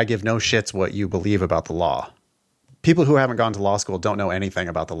 therefore I give no shits what you believe about the law. People who haven't gone to law school don't know anything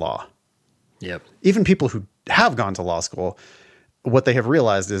about the law. Yep. Even people who have gone to law school, what they have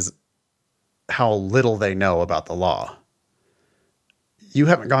realized is how little they know about the law. You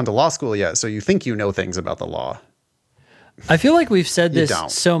haven't gone to law school yet, so you think you know things about the law. I feel like we've said this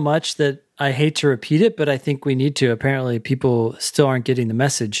so much that I hate to repeat it, but I think we need to. Apparently, people still aren't getting the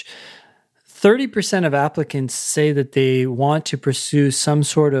message. 30% of applicants say that they want to pursue some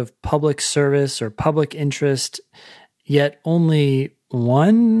sort of public service or public interest, yet only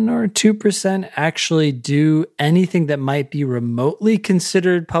 1 or 2% actually do anything that might be remotely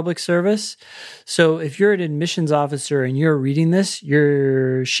considered public service. So if you're an admissions officer and you're reading this,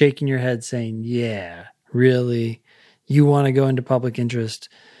 you're shaking your head saying, yeah, really? You want to go into public interest?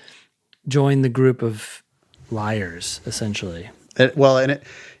 Join the group of liars, essentially. I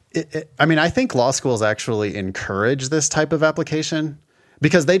think law schools actually encourage this type of application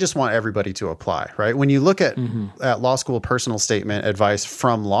because they just want everybody to apply, right? When you look at law school personal statement advice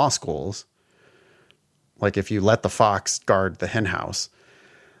from law schools, like if you let the fox guard the hen house,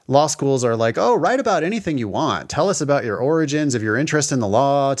 law schools are like, oh, write about anything you want. Tell us about your origins of your interest in the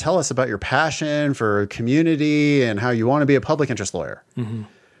law. Tell us about your passion for community and how you want to be a public interest lawyer,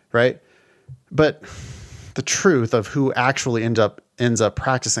 right? But the truth of who actually ends up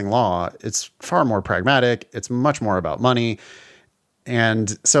practicing law, it's far more pragmatic. It's much more about money.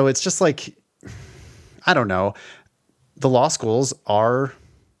 And so it's just like, I don't know. The law schools are,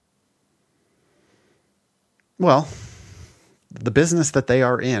 well, the business that they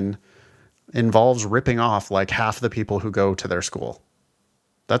are in involves ripping off like half the people who go to their school.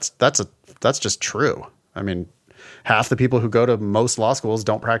 That's just true. I mean, half the people who go to most law schools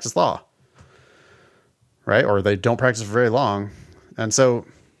don't practice law. Right? Or they don't practice for very long. And so,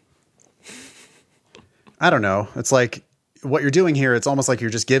 I don't know. It's like what you're doing here, it's almost like you're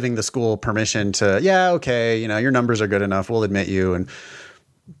just giving the school permission to, yeah, okay, your numbers are good enough. We'll admit you. And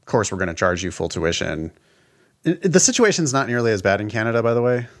of course, we're going to charge you full tuition. The situation's not nearly as bad in Canada, by the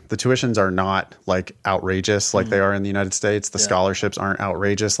way. The tuitions are not like outrageous like they are in the United States. The scholarships aren't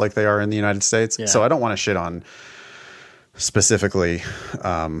outrageous like they are in the United States. Yeah. So I don't want to shit on specifically,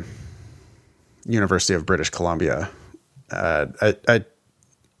 University of British Columbia. I'm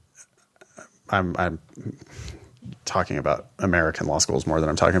talking about American law schools more than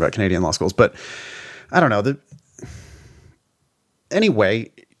I'm talking about Canadian law schools, but I don't know.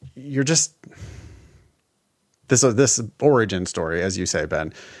 Anyway, you're just this origin story, as you say,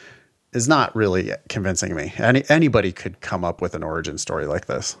 Ben, is not really convincing me. Anybody could come up with an origin story like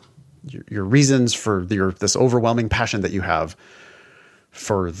this. Your reasons for this overwhelming passion that you have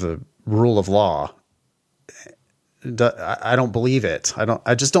for the rule of law, I don't believe it.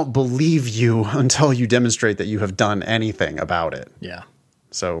 I just don't believe you until you demonstrate that you have done anything about it. Yeah.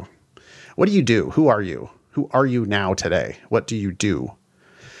 So what do you do? Who are you? Who are you now today? What do you do?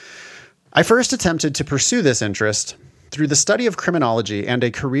 I first attempted to pursue this interest through the study of criminology and a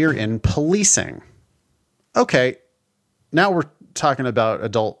career in policing. Okay. Now we're talking about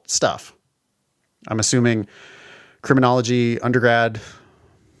adult stuff. I'm assuming criminology undergrad,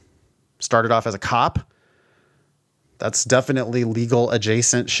 started off as a cop. That's definitely legal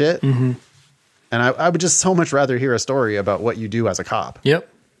adjacent shit. Mm-hmm. And I would just so much rather hear a story about what you do as a cop. Yep.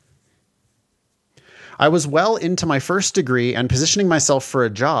 I was well into my first degree and positioning myself for a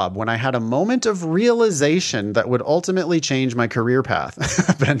job when I had a moment of realization that would ultimately change my career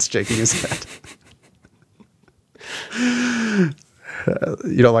path. Ben's shaking his head.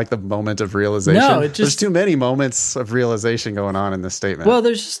 You don't like the moment of realization? No, there's too many moments of realization going on in this statement. Well,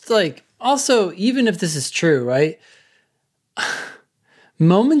 there's just like, also, even if this is true, right?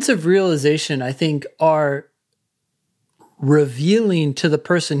 Moments of realization, I think, are revealing to the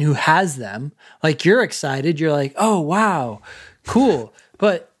person who has them. Like, you're excited, you're like, oh wow, cool.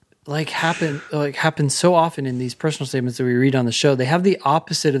 But happens so often in these personal statements that we read on the show, they have the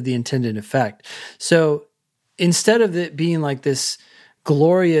opposite of the intended effect. So instead of it being like this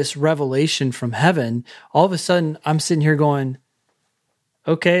glorious revelation from heaven, all of a sudden I'm sitting here going,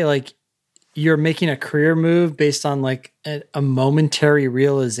 okay, like, you're making a career move based on like a momentary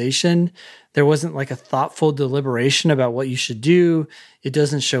realization. There wasn't like a thoughtful deliberation about what you should do. It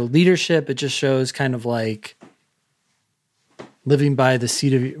doesn't show leadership. It just shows kind of like living by the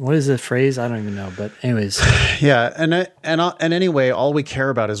seat of, what is the phrase? I don't even know, but anyways. Yeah. And anyway, all we care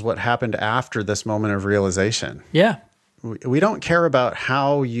about is what happened after this moment of realization. Yeah. We don't care about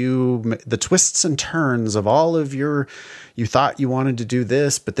how the twists and turns of all of you thought you wanted to do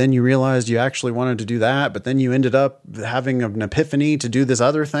this, but then you realized you actually wanted to do that, but then you ended up having an epiphany to do this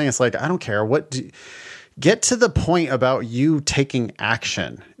other thing. It's like, I don't care. Get to the point about you taking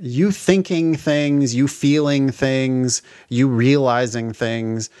action, you thinking things, you feeling things, you realizing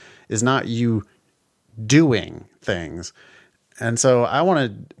things is not you doing things. And so I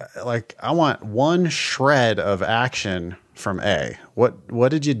want one shred of action from A.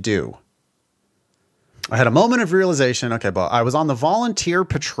 What did you do? I had a moment of realization. Okay, but I was on the volunteer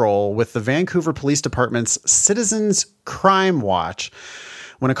patrol with the Vancouver Police Department's Citizens Crime Watch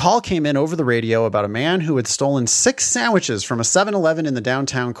when a call came in over the radio about a man who had stolen 6 sandwiches from a 7-Eleven in the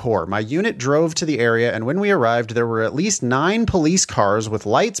downtown core. My unit drove to the area, and when we arrived, there were at least 9 police cars with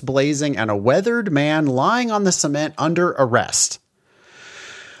lights blazing and a weathered man lying on the cement under arrest.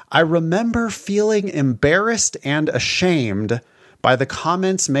 I remember feeling embarrassed and ashamed by the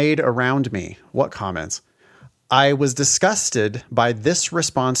comments made around me. What comments? I was disgusted by this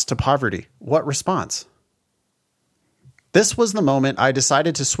response to poverty. What response? This was the moment I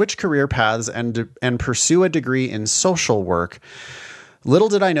decided to switch career paths and pursue a degree in social work. Little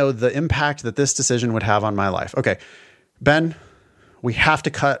did I know the impact that this decision would have on my life. Okay, Ben, we have to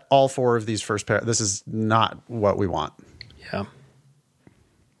cut all 4 of these first paragraphs. This is not what we want. Yeah.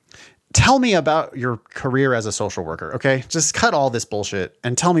 Tell me about your career as a social worker, okay? Just cut all this bullshit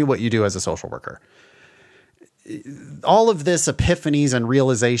and tell me what you do as a social worker. All of this epiphanies and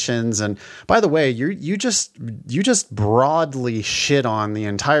realizations. And by the way, you just broadly shit on the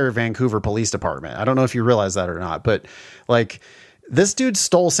entire Vancouver Police Department. I don't know if you realize that or not, but like, this dude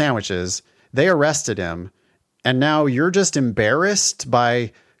stole sandwiches. They arrested him. And now you're just embarrassed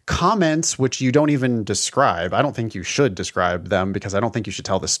by comments which you don't even describe. I don't think you should describe them because I don't think you should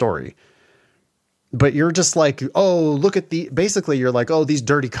tell the story. But you're just like, oh, look at basically you're like, oh, these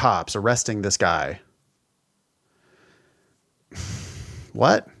dirty cops arresting this guy.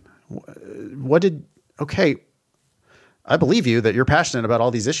 What? Okay, I believe you that you're passionate about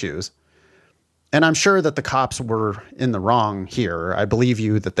all these issues. And I'm sure that the cops were in the wrong here. I believe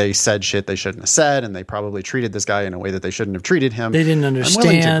you that they said shit they shouldn't have said, and they probably treated this guy in a way that they shouldn't have treated him. They didn't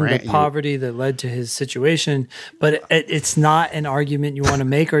understand the poverty that led to his situation, but it's not an argument you want to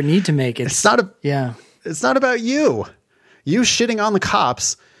make or need to make. It's not about you. You shitting on the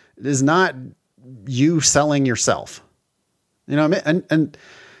cops is not you selling yourself. You know what I mean? And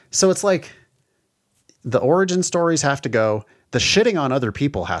so it's like the origin stories have to go. The shitting on other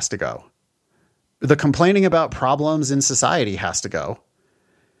people has to go. The complaining about problems in society has to go.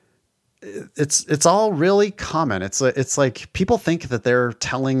 It's all really common. It's like people think that they're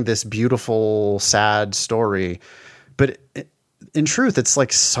telling this beautiful, sad story, but in truth, it's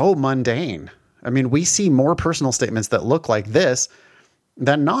like so mundane. I mean, we see more personal statements that look like this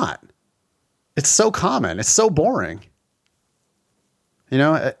than not. It's so common. It's so boring. You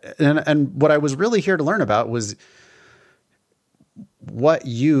know, and what I was really here to learn about was what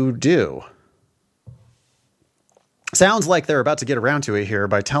you do. Sounds like they're about to get around to it here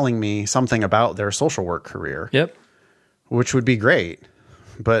by telling me something about their social work career. Yep. Which would be great.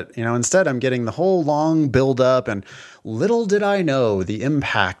 But, you know, instead I'm getting the whole long build up, and little did I know the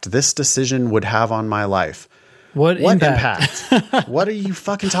impact this decision would have on my life. What impact? What are you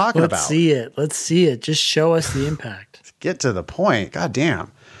fucking talking about? Let's see it. Just show us the impact. Get to the point. God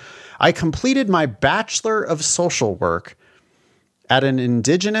damn. I completed my Bachelor of Social Work at an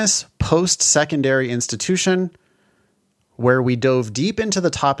Indigenous post-secondary institution where we dove deep into the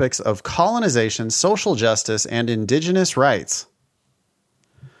topics of colonization, social justice, and indigenous rights.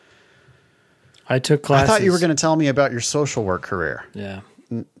 I took classes. I thought you were going to tell me about your social work career. Yeah.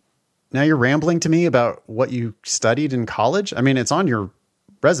 Now you're rambling to me about what you studied in college? I mean, it's on your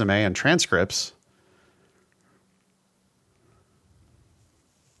resume and transcripts.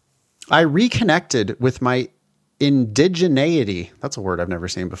 I reconnected with my indigeneity. That's a word I've never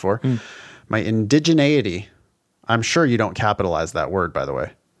seen before. My indigeneity. I'm sure you don't capitalize that word, by the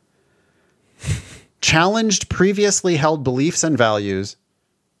way. Challenged previously held beliefs and values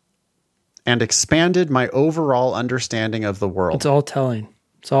and expanded my overall understanding of the world. It's all telling.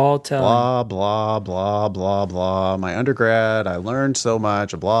 It's all telling. Blah, blah, blah, blah, blah. My undergrad, I learned so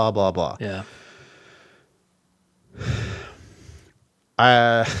much, blah, blah, blah. Yeah.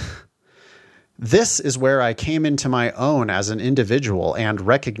 This is where I came into my own as an individual and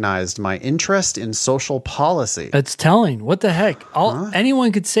recognized my interest in social policy. It's telling. What the heck?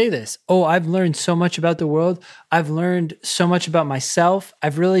 Anyone could say this. Oh, I've learned so much about the world. I've learned so much about myself.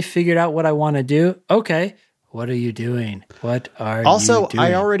 I've really figured out what I want to do. Okay. What are you doing? What are Also, you doing?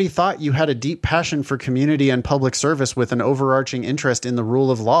 I already thought you had a deep passion for community and public service with an overarching interest in the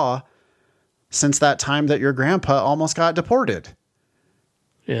rule of law since that time that your grandpa almost got deported.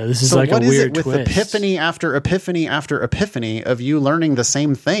 Yeah, this is like a weird twist. So what is it with twist. epiphany after epiphany after epiphany of you learning the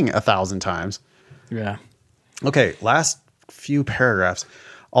same thing 1,000 times? Yeah. Okay, last few paragraphs.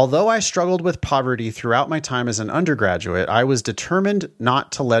 Although I struggled with poverty throughout my time as an undergraduate, I was determined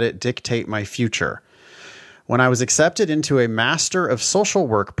not to let it dictate my future. When I was accepted into a Master of Social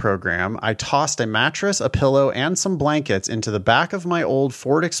Work program, I tossed a mattress, a pillow, and some blankets into the back of my old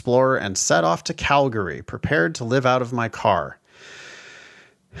Ford Explorer and set off to Calgary, prepared to live out of my car.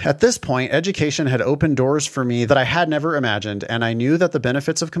 At this point, education had opened doors for me that I had never imagined, and I knew that the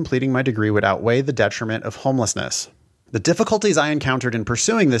benefits of completing my degree would outweigh the detriment of homelessness. The difficulties I encountered in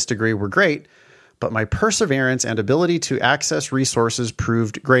pursuing this degree were great, but my perseverance and ability to access resources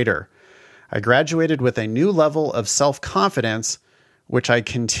proved greater. I graduated with a new level of self-confidence, which I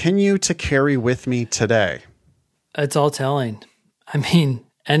continue to carry with me today. It's all telling. I mean,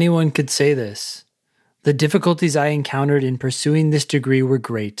 anyone could say this. The difficulties I encountered in pursuing this degree were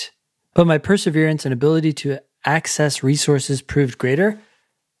great, but my perseverance and ability to access resources proved greater.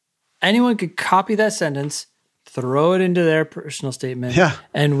 Anyone could copy that sentence, throw it into their personal statement,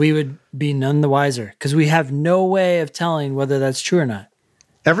 and we would be none the wiser because we have no way of telling whether that's true or not.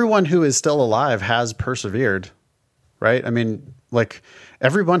 Everyone who is still alive has persevered, right? I mean, like,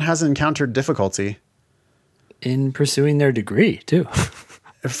 everyone has encountered difficulty. In pursuing their degree, too.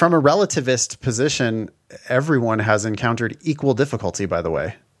 From a relativist position, everyone has encountered equal difficulty, by the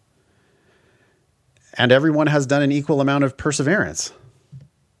way. And everyone has done an equal amount of perseverance.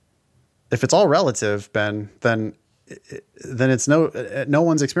 If it's all relative, Ben, then it's no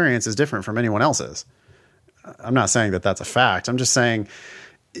one's experience is different from anyone else's. I'm not saying that that's a fact. I'm just saying,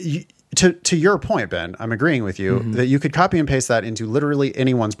 to your point, Ben, I'm agreeing with you that you could copy and paste that into literally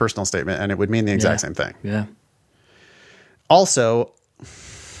anyone's personal statement and it would mean the exact same thing. Yeah. Also,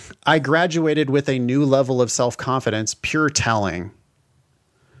 I graduated with a new level of self-confidence, pure telling.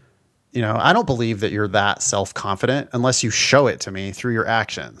 You know, I don't believe that you're that self-confident unless you show it to me through your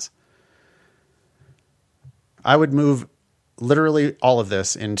actions. I would move literally all of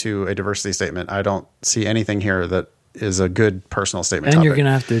this into a diversity statement. I don't see anything here that is a good personal statement. And you're going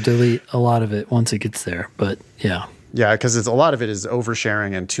to have to delete a lot of it once it gets there. But yeah. Yeah, because a lot of it is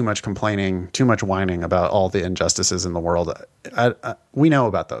oversharing and too much complaining, too much whining about all the injustices in the world. We know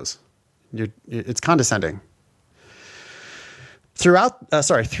about those. It's condescending. Through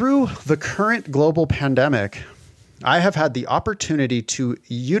the current global pandemic, I have had the opportunity to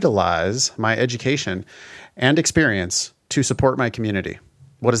utilize my education and experience to support my community.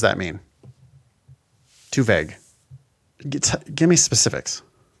 What does that mean? Too vague. Give me specifics.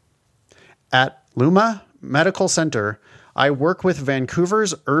 At Luma Medical Center, I work with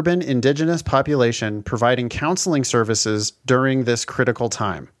Vancouver's urban Indigenous population, providing counseling services during this critical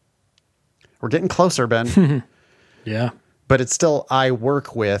time. We're getting closer, Ben. Yeah. But it's still I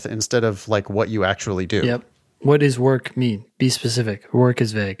work with instead of like what you actually do. Yep. What does work mean? Be specific. Work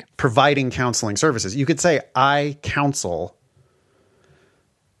is vague. Providing counseling services. You could say I counsel.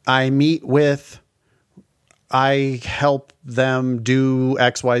 I meet with. I help them do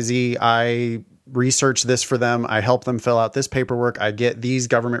XYZ. I research this for them. I help them fill out this paperwork. I get these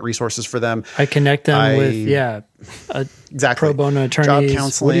government resources for them. I connect them with, exactly. Pro bono attorneys. Job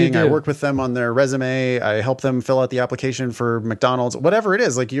counseling. I work with them on their resume. I help them fill out the application for McDonald's, whatever it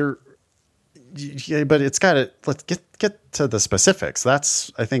is. Like Yeah, but it's got to, let's get to the specifics. I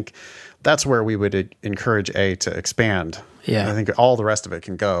think that's where we would encourage A to expand. Yeah. I think all the rest of it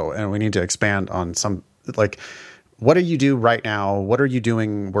can go, and we need to expand on some, like, what do you do right now? What are you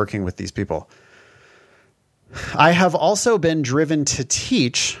doing working with these people? I have also been driven to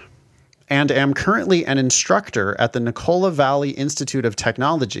teach and am currently an instructor at the Nicola Valley Institute of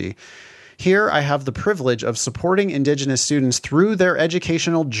Technology. Here, I have the privilege of supporting Indigenous students through their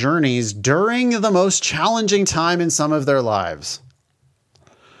educational journeys during the most challenging time in some of their lives.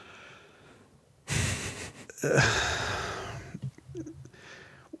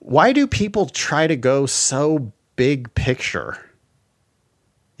 Why do people try to go so big picture?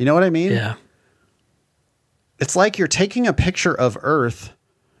 You know what I mean? Yeah. It's like you're taking a picture of Earth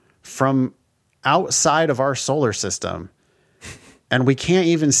from outside of our solar system, and we can't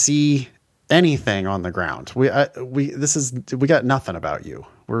even see anything on the ground. We got nothing about you.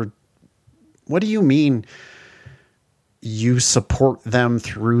 What do you mean you support them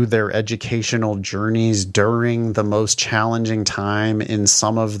through their educational journeys during the most challenging time in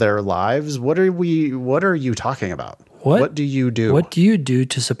some of their lives? What are you talking about? What do you do? What do you do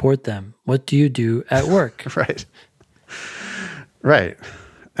to support them? What do you do at work? Right. Right.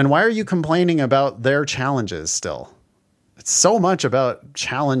 And why are you complaining about their challenges still? It's so much about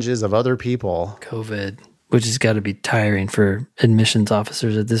challenges of other people. COVID, which has got to be tiring for admissions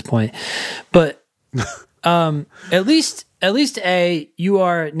officers at this point. But at least A, you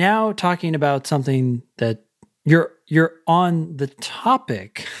are now talking about something that you're on the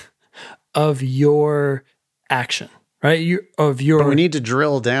topic of your action, right? But we need to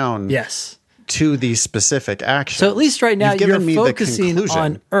drill down. Yes. To the specific action. So at least right now you're focusing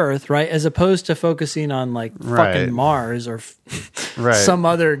on Earth, right? As opposed to focusing on like fucking Mars or some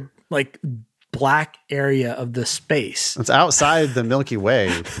other like black area of the space. It's outside the Milky Way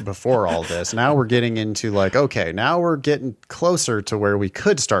before all this. Now we're getting into like, okay, now we're getting closer to where we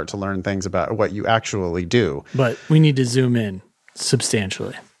could start to learn things about what you actually do. But we need to zoom in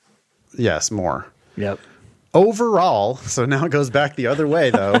substantially. Yes, more. Yep. Overall, so now it goes back the other way,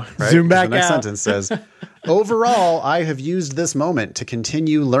 though. Right? Zoom back the next out. sentence says, overall, I have used this moment to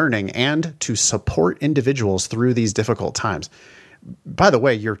continue learning and to support individuals through these difficult times. By the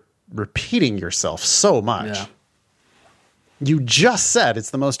way, you're repeating yourself so much. Yeah. You just said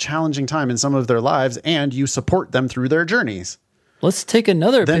it's the most challenging time in some of their lives, and you support them through their journeys. Let's take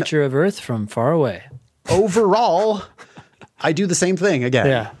another picture of Earth from far away. Overall, I do the same thing again.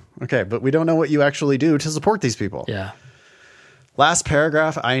 Yeah. Okay, but we don't know what you actually do to support these people. Yeah. Last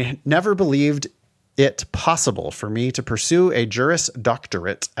paragraph, I never believed it possible for me to pursue a Juris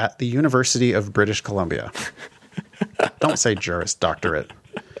Doctorate at the University of British Columbia. Don't say Juris Doctorate.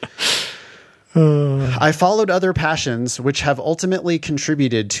 I followed other passions which have ultimately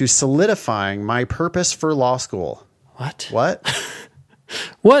contributed to solidifying my purpose for law school. What?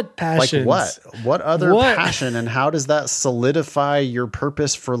 What passions? Like what other passion, and how does that solidify your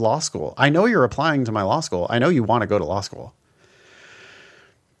purpose for law school? I know you're applying to my law school. I know you want to go to law school.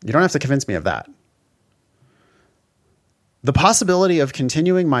 You don't have to convince me of that. The possibility of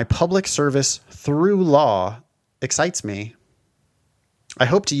continuing my public service through law excites me. I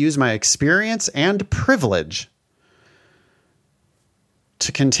hope to use my experience and privilege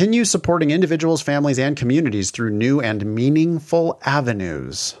to continue supporting individuals, families, and communities through new and meaningful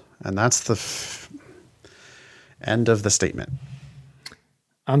avenues. And that's the end of the statement.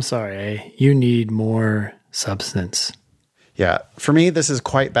 I'm sorry, you need more substance. Yeah, for me, this is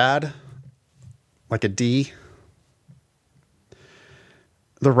quite bad. Like a D.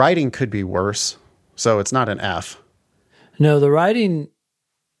 The writing could be worse, so it's not an F. No, the writing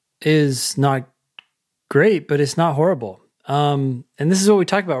is not great, but it's not horrible. And this is what we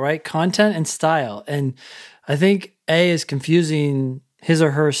talk about, right? Content and style. And I think A is confusing his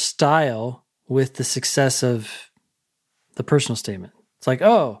or her style with the success of the personal statement. It's like,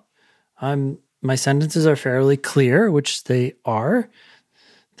 oh, my sentences are fairly clear, which they are.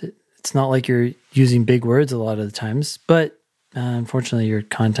 It's not like you're using big words a lot of the times, but unfortunately your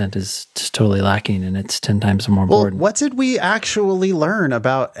content is just totally lacking, and it's 10 times more important. Well, what did we actually learn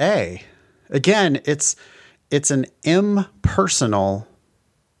about A? Again, it's an impersonal,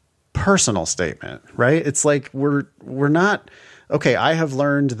 personal statement, right? It's like we're not, okay, I have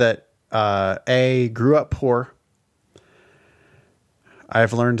learned that A grew up poor.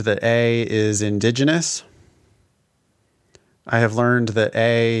 I've learned that A is indigenous. I have learned that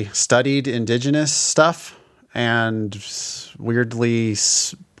A studied indigenous stuff and weirdly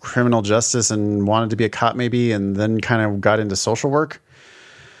criminal justice and wanted to be a cop maybe, and then kind of got into social work.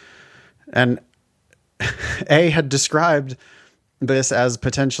 And A had described this as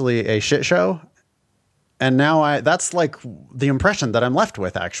potentially a shit show. And now that's like the impression that I'm left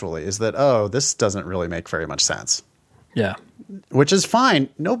with, actually, is that, oh, this doesn't really make very much sense. Yeah. Which is fine.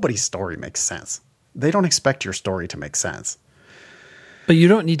 Nobody's story makes sense. They don't expect your story to make sense. But you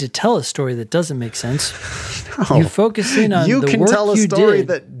don't need to tell a story that doesn't make sense. No. You focus in on the work you did. You can tell a story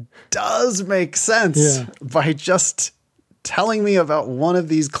that does make sense by just telling me about one of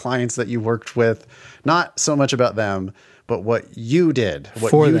these clients that you worked with, not so much about them, but what you did, what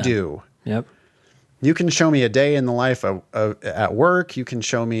For you them. do. Yep. You can show me a day in the life at work. You can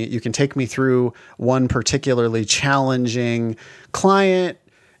take me through one particularly challenging client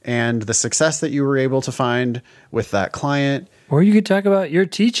and the success that you were able to find with that client. Or you could talk about your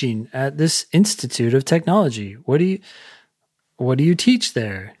teaching at this Institute of Technology. What do you teach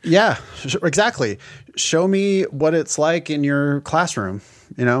there? Yeah, exactly. Show me what it's like in your classroom.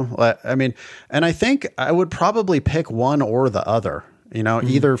 I mean, and I think I would probably pick one or the other.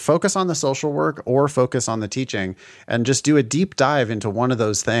 Either focus on the social work or focus on the teaching and just do a deep dive into one of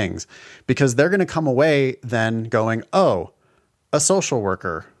those things, because they're going to come away then going, oh, a social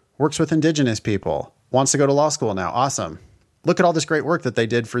worker works with Indigenous people, wants to go to law school now. Awesome. Look at all this great work that they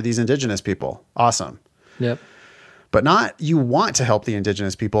did for these Indigenous people. Awesome. Yep. But not you want to help the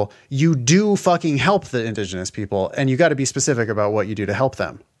Indigenous people. You do fucking help the Indigenous people, and you got to be specific about what you do to help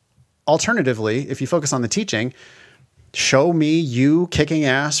them. Alternatively, if you focus on the teaching, show me you kicking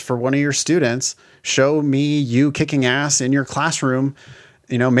ass for one of your students. Show me you kicking ass in your classroom,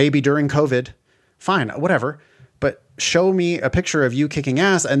 maybe during COVID. Fine, whatever. But show me a picture of you kicking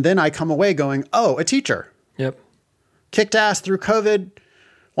ass, and then I come away going, oh, a teacher. Yep. Kicked ass through COVID,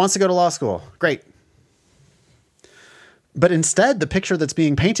 wants to go to law school. Great. But instead, the picture that's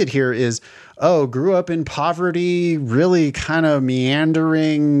being painted here is, oh, grew up in poverty, really kind of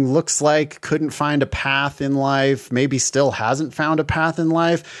meandering, looks like couldn't find a path in life, maybe still hasn't found a path in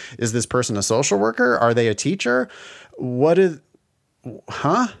life. Is this person a social worker? Are they a teacher?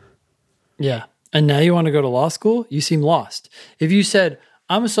 Yeah. And now you want to go to law school? You seem lost. If you said,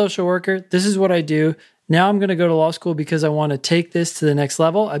 I'm a social worker, this is what I do, now I'm going to go to law school because I want to take this to the next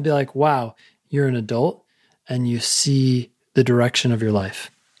level, I'd be like, wow, you're an adult and you see the direction of your life.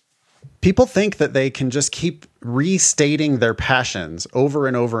 People think that they can just keep restating their passions over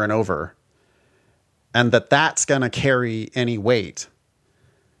and over and over, and that that's going to carry any weight.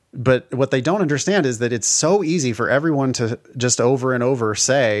 But what they don't understand is that it's so easy for everyone to just over and over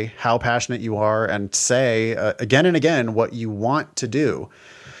say how passionate you are and say again and again what you want to do.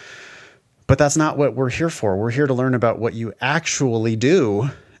 But that's not what we're here for. We're here to learn about what you actually do.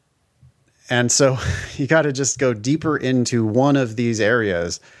 And so you got to just go deeper into one of these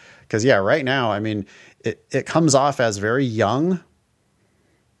areas. Because, right now, I mean, it comes off as very young.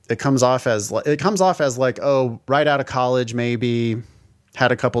 It comes off as like, oh, right out of college, maybe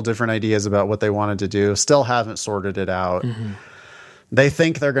had a couple different ideas about what they wanted to do. Still haven't sorted it out. Mm-hmm. They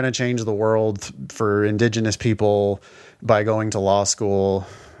think they're going to change the world for Indigenous people by going to law school.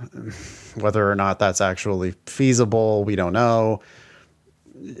 Whether or not that's actually feasible, we don't know.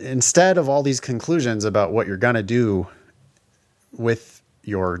 Instead of all these conclusions about what you're going to do with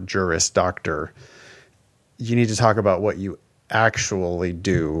your Juris Doctor, you need to talk about what you actually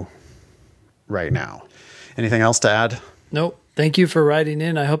do right now. Anything else to add? Nope. Thank you for writing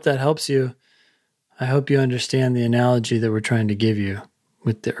in. I hope that helps you. I hope you understand the analogy that we're trying to give you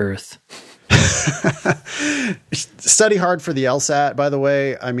with the earth. Study hard for the LSAT, by the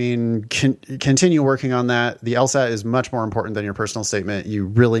way. I mean, continue working on that. The LSAT is much more important than your personal statement. You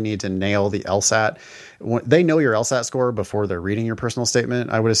really need to nail the LSAT. They know your LSAT score before they're reading your personal statement,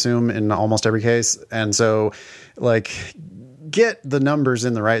 I would assume, in almost every case. And so, get the numbers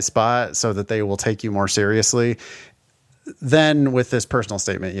in the right spot so that they will take you more seriously. Then with this personal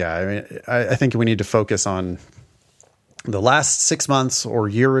statement, I think we need to focus on the last 6 months or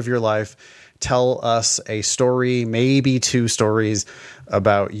year of your life. Tell us a story, maybe 2 stories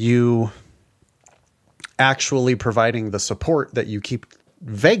about you actually providing the support that you keep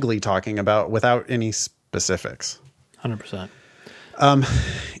vaguely talking about without any specifics. 100%.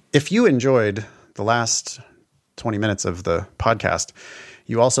 If you enjoyed the last 20 minutes of the podcast,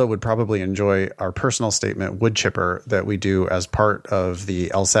 you also would probably enjoy our personal statement wood chipper that we do as part of the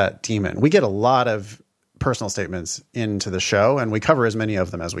LSAT Demon. We get a lot of personal statements into the show, and we cover as many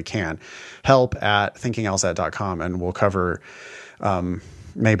of them as we can. help@thinkinglsat.com, and we'll cover,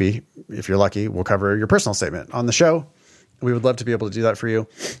 maybe if you're lucky, we'll cover your personal statement on the show. We would love to be able to do that for you.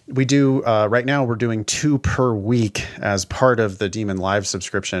 We do, right now, we're doing 2 per week as part of the Demon Live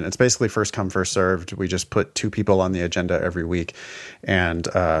subscription. It's basically first come, first served. We just put 2 people on the agenda every week and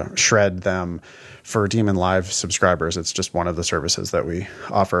shred them for Demon Live subscribers. It's just one of the services that we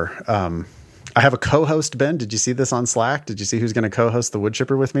offer. I have a co-host, Ben. Did you see this on Slack? Did you see who's going to co-host the Wood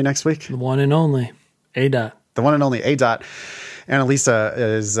Chipper with me next week? The one and only A-Dot. The one and only A-Dot. Annalisa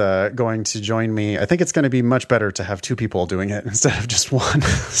is going to join me. I think it's going to be much better to have 2 people doing it instead of just one.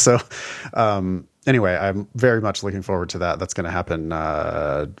 So anyway, I'm very much looking forward to that. That's going to happen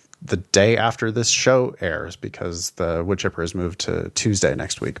the day after this show airs because the Wood Chipper is moved to Tuesday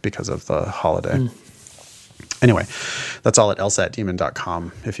next week because of the holiday. Anyway, that's all at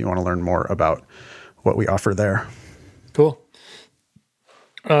lsatdemon.com if you want to learn more about what we offer there. Cool.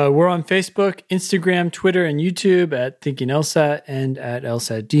 We're on Facebook, Instagram, Twitter, and YouTube at Thinking LSAT and at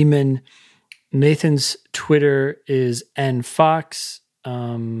LSAT Demon. Nathan's Twitter is nfox.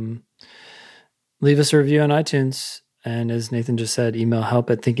 Leave us a review on iTunes. And as Nathan just said, email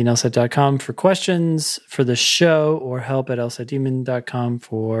help@thinkinglsat.com for questions for the show or help@lsatdemon.com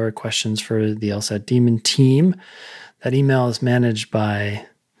for questions for the LSAT Demon team. That email is managed by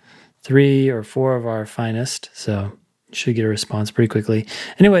 3 or 4 of our finest, so you should get a response pretty quickly.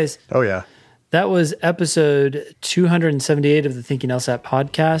 Anyways. Oh, yeah. That was episode 278 of the Thinking LSAT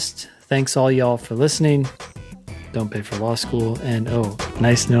podcast. Thanks all y'all for listening. Don't pay for law school. And,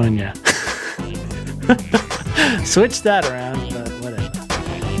 nice knowing you. Switch that around.